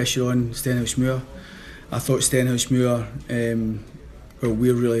intensified, the pressure on Stenhousemuir. I thought Stenhousemuir,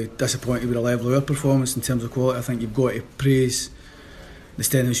 we're really disappointed with the level of our performance in terms of quality. I think you've got to praise the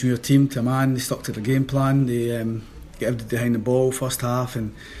Stenhousemuir team to a man. They stuck to the game plan. They get everybody behind the ball first half,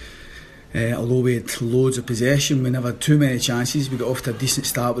 and although we had loads of possession, we never had too many chances. We got off to a decent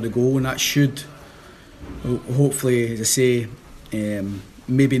start with a goal, and that should hopefully, as I say,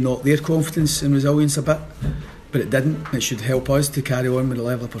 maybe knock their confidence and resilience a bit, but it didn't. It should help us to carry on with the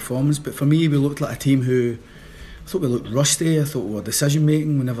level of performance. But for me, we looked like a team who, I thought we looked rusty. I thought we were decision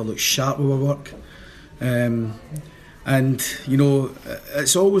making. We never looked sharp with our work. And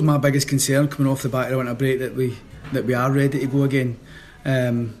it's always my biggest concern coming off the back of the winter break that we are ready to go again.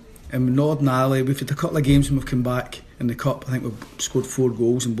 And Northern Ireland, we've had a couple of games when we've come back in the cup. I think we've scored 4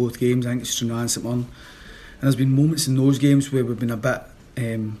 goals in both games. I think it's Stranraer and St Mirren. And there's been moments in those games where we've been a bit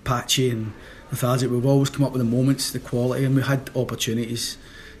patchy and lethargic. We've always come up with the moments, the quality, and we had opportunities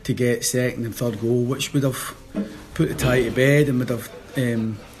to get second and third goal, which would have put the tie to bed and would have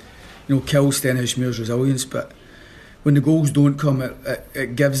killed Stenhousemuir's resilience. But when the goals don't come,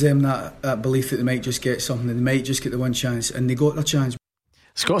 it gives them that belief that they might just get something, and they might just get the one chance, and they got their chance.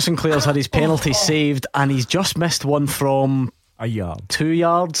 Scott Sinclair's had his penalty saved, and he's just missed one from a yard, 2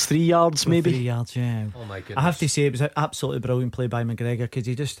 yards, 3 yards, maybe 3 yards. Yeah. Oh my goodness! I have to say it was an absolutely brilliant play by McGregor, because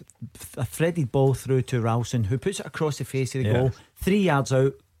he just a threaded ball through to Ralston, who puts it across the face of the goal, 3 yards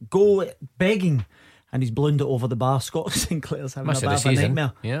out, goal begging, and he's ballooned it over the bar. Scott Sinclair's having miss a bit of a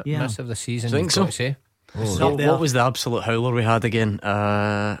nightmare. Yeah, miss of the season. Do you think so? Say. What was the absolute howler we had again? There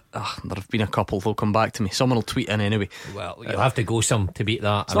have been a couple. They'll come back to me. Someone will tweet in anyway. Well, you'll have to go some to beat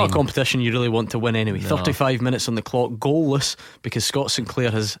that. It's not a competition you really want to win anyway. 35 minutes on the clock, goalless, because Scott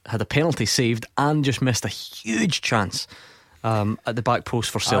Sinclair has had a penalty saved and just missed a huge chance at the back post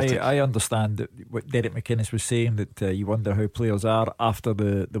for Celtic. I understand that what Derek McInnes was saying, that you wonder how players are after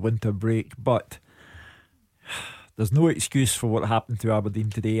the winter break, but there's no excuse for what happened to Aberdeen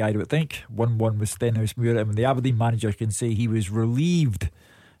today, I would think. 1-1 with Stenhousemuir. I mean, the Aberdeen manager can say he was relieved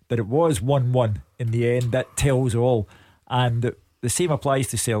that it was 1-1 in the end. That tells all. And the same applies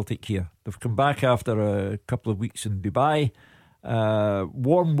to Celtic here. They've come back after a couple of weeks in Dubai.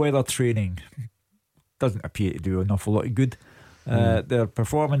 Warm weather training doesn't appear to do an awful lot of good. Their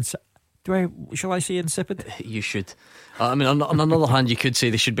performance Shall I say insipid? You should. I mean, on another hand, you could say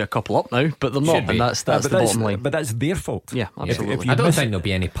they should be a couple up now, but they're not, and that's the bottom line. But that's their fault. Yeah, absolutely. I don't think there'll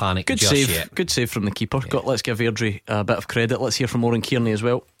be any panic. Good just save. Yet. Good save from the keeper. Let's give Airdrie a bit of credit. Let's hear from Oran Kearney as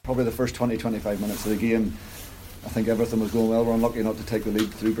well. Probably the first 20-25 minutes of the game, I think everything was going well. We're unlucky not to take the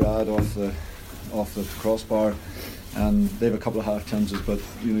lead through Brad off the crossbar, and they have a couple of half chances, but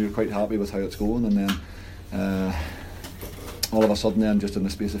you're quite happy with how it's going, and then all of a sudden then, just in the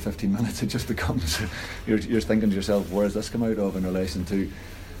space of 15 minutes, it just becomes you're thinking to yourself, where has this come out of in relation to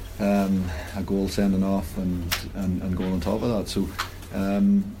a goal sending off and goal on top of that. So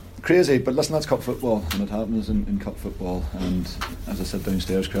crazy, but listen, that's cup football, and it happens in cup football, and as I said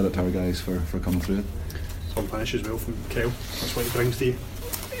downstairs, credit to our guys for coming through it. Some punish as well from Kyle. That's what he brings to you.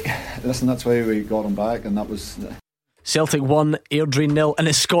 Listen, that's why we got him back, and that was Celtic 1, Airdrie 0, and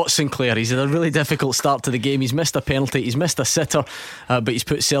it's Scott Sinclair. He's had a really difficult start to the game. He's missed a penalty, he's missed a sitter, but he's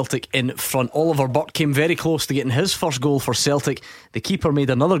put Celtic in front. Oliver Burke came very close to getting his first goal for Celtic. The keeper made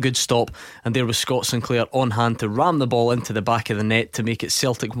another good stop, and there was Scott Sinclair on hand to ram the ball into the back of the net to make it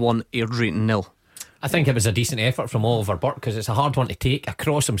Celtic 1, Airdrie 0. I think it was a decent effort from Oliver Burke, because it's a hard one to take.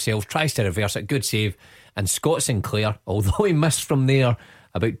 Across himself, tries to reverse it, good save. And Scott Sinclair, although he missed from there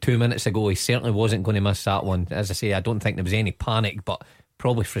about 2 minutes ago, he certainly wasn't going to miss that one. As I say, I don't think there was any panic, but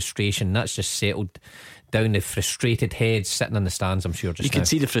probably frustration. That's just settled down the frustrated heads sitting in the stands, I'm sure, just You can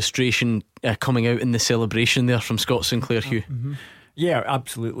see the frustration coming out in the celebration there from Scott Sinclair, Hugh. Yeah,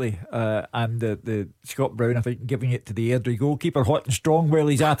 absolutely. And the Scott Brown, I think, giving it to the Airdrie goalkeeper, hot and strong while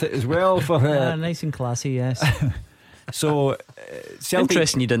he's at it as well. For nice and classy, yes. So Celtic...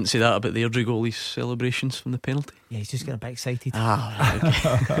 Interesting you didn't say that about the Airdrie goalie's celebrations from the penalty. Yeah, he's just getting a bit excited.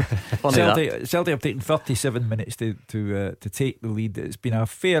 Celtic have taken 37 minutes to take the lead. It's been a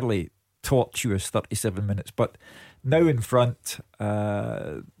fairly tortuous 37 minutes, but now in front,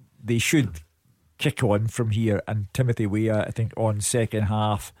 they should kick on from here, and Timothy Weah, I think, on second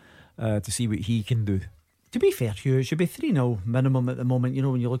half to see what he can do. To be fair, Hugh, it should be 3-0 minimum at the moment,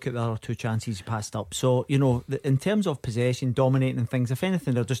 when you look at the other two chances he passed up. So, in terms of possession, dominating and things, if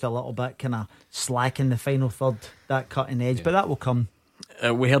anything, they're just a little bit kind of slack in the final third, that cutting edge, but that will come.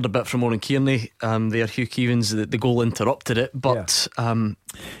 We heard a bit from Oran Kearney there, Hugh Keevins. The goal interrupted it, but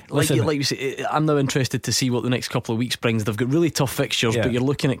like you say, I'm now interested to see what the next couple of weeks brings. They've got really tough fixtures, but you're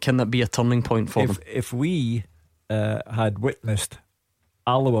looking at, can that be a turning point for them? If we had witnessed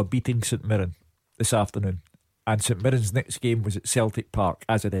Alloa beating St Mirren this afternoon, and St Mirren's next game was at Celtic Park,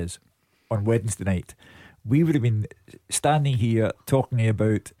 as it is, on Wednesday night, we would have been standing here talking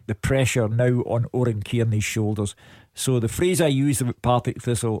about the pressure now on Oran Kearney's shoulders. So the phrase I used about Partick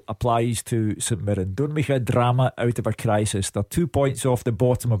Thistle applies to St Mirren. Don't make a drama out of a crisis. They're 2 points off the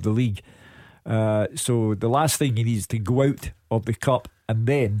bottom of the league. So the last thing he needs is to go out of the cup and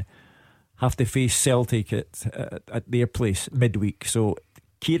then have to face Celtic at their place midweek. So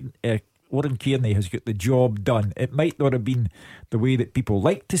Oran Kearney has got the job done. It might not have been the way that people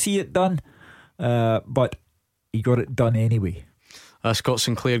like to see it done, but he got it done anyway. Scott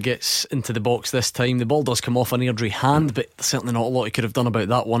Sinclair gets into the box this time. The ball does come off an Airdrie hand, but certainly not a lot he could have done about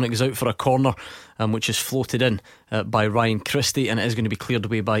that one. It goes out for a corner, which is floated in by Ryan Christie, and it is going to be cleared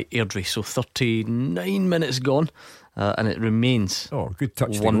away by Airdrie. So 39 minutes gone, and it remains good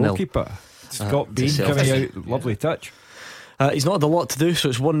touch 1-0. The goalkeeper Scott Bain coming out, lovely touch. He's not had a lot to do, so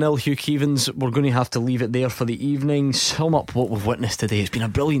it's 1-0 Hugh Keevins. We're going to have to leave it there for the evening. Sum up what we've witnessed today. It's been a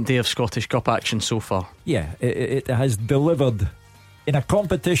brilliant day of Scottish Cup action so far. Yeah, it has delivered in a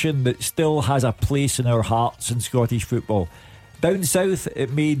competition that still has a place in our hearts in Scottish football. Down south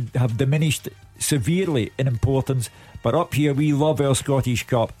it may have diminished severely in importance, but up here we love our Scottish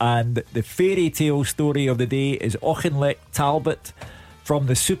Cup, and the fairy tale story of the day is Auchinleck Talbot from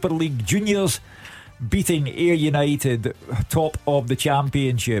the Super League Juniors beating Ayr United, top of the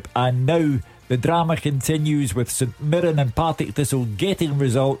championship. And now the drama continues with St Mirren and Partick Thistle getting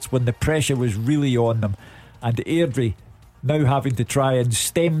results when the pressure was really on them, and Airdrie now having to try and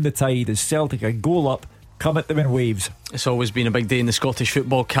stem the tide as Celtic, a goal up, come at them in waves. It's always been a big day in the Scottish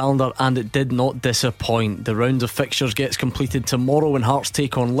football calendar, and it did not disappoint. The round of fixtures gets completed tomorrow when Hearts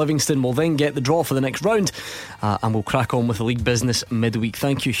take on Livingston. We'll then get the draw for the next round, and we'll crack on with the league business midweek.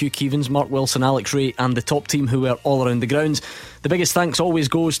 Thank you Hugh Keevins, Mark Wilson, Alex Ray and the top team who were all around the grounds. The biggest thanks always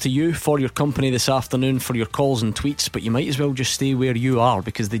goes to you for your company this afternoon, for your calls and tweets, but you might as well just stay where you are,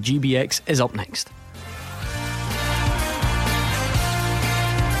 because the GBX is up next.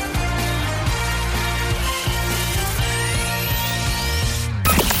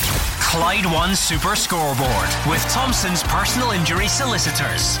 Clyde One Super Scoreboard with Thompson's personal injury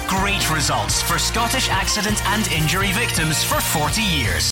solicitors. Great results for Scottish accident and injury victims for 40 years.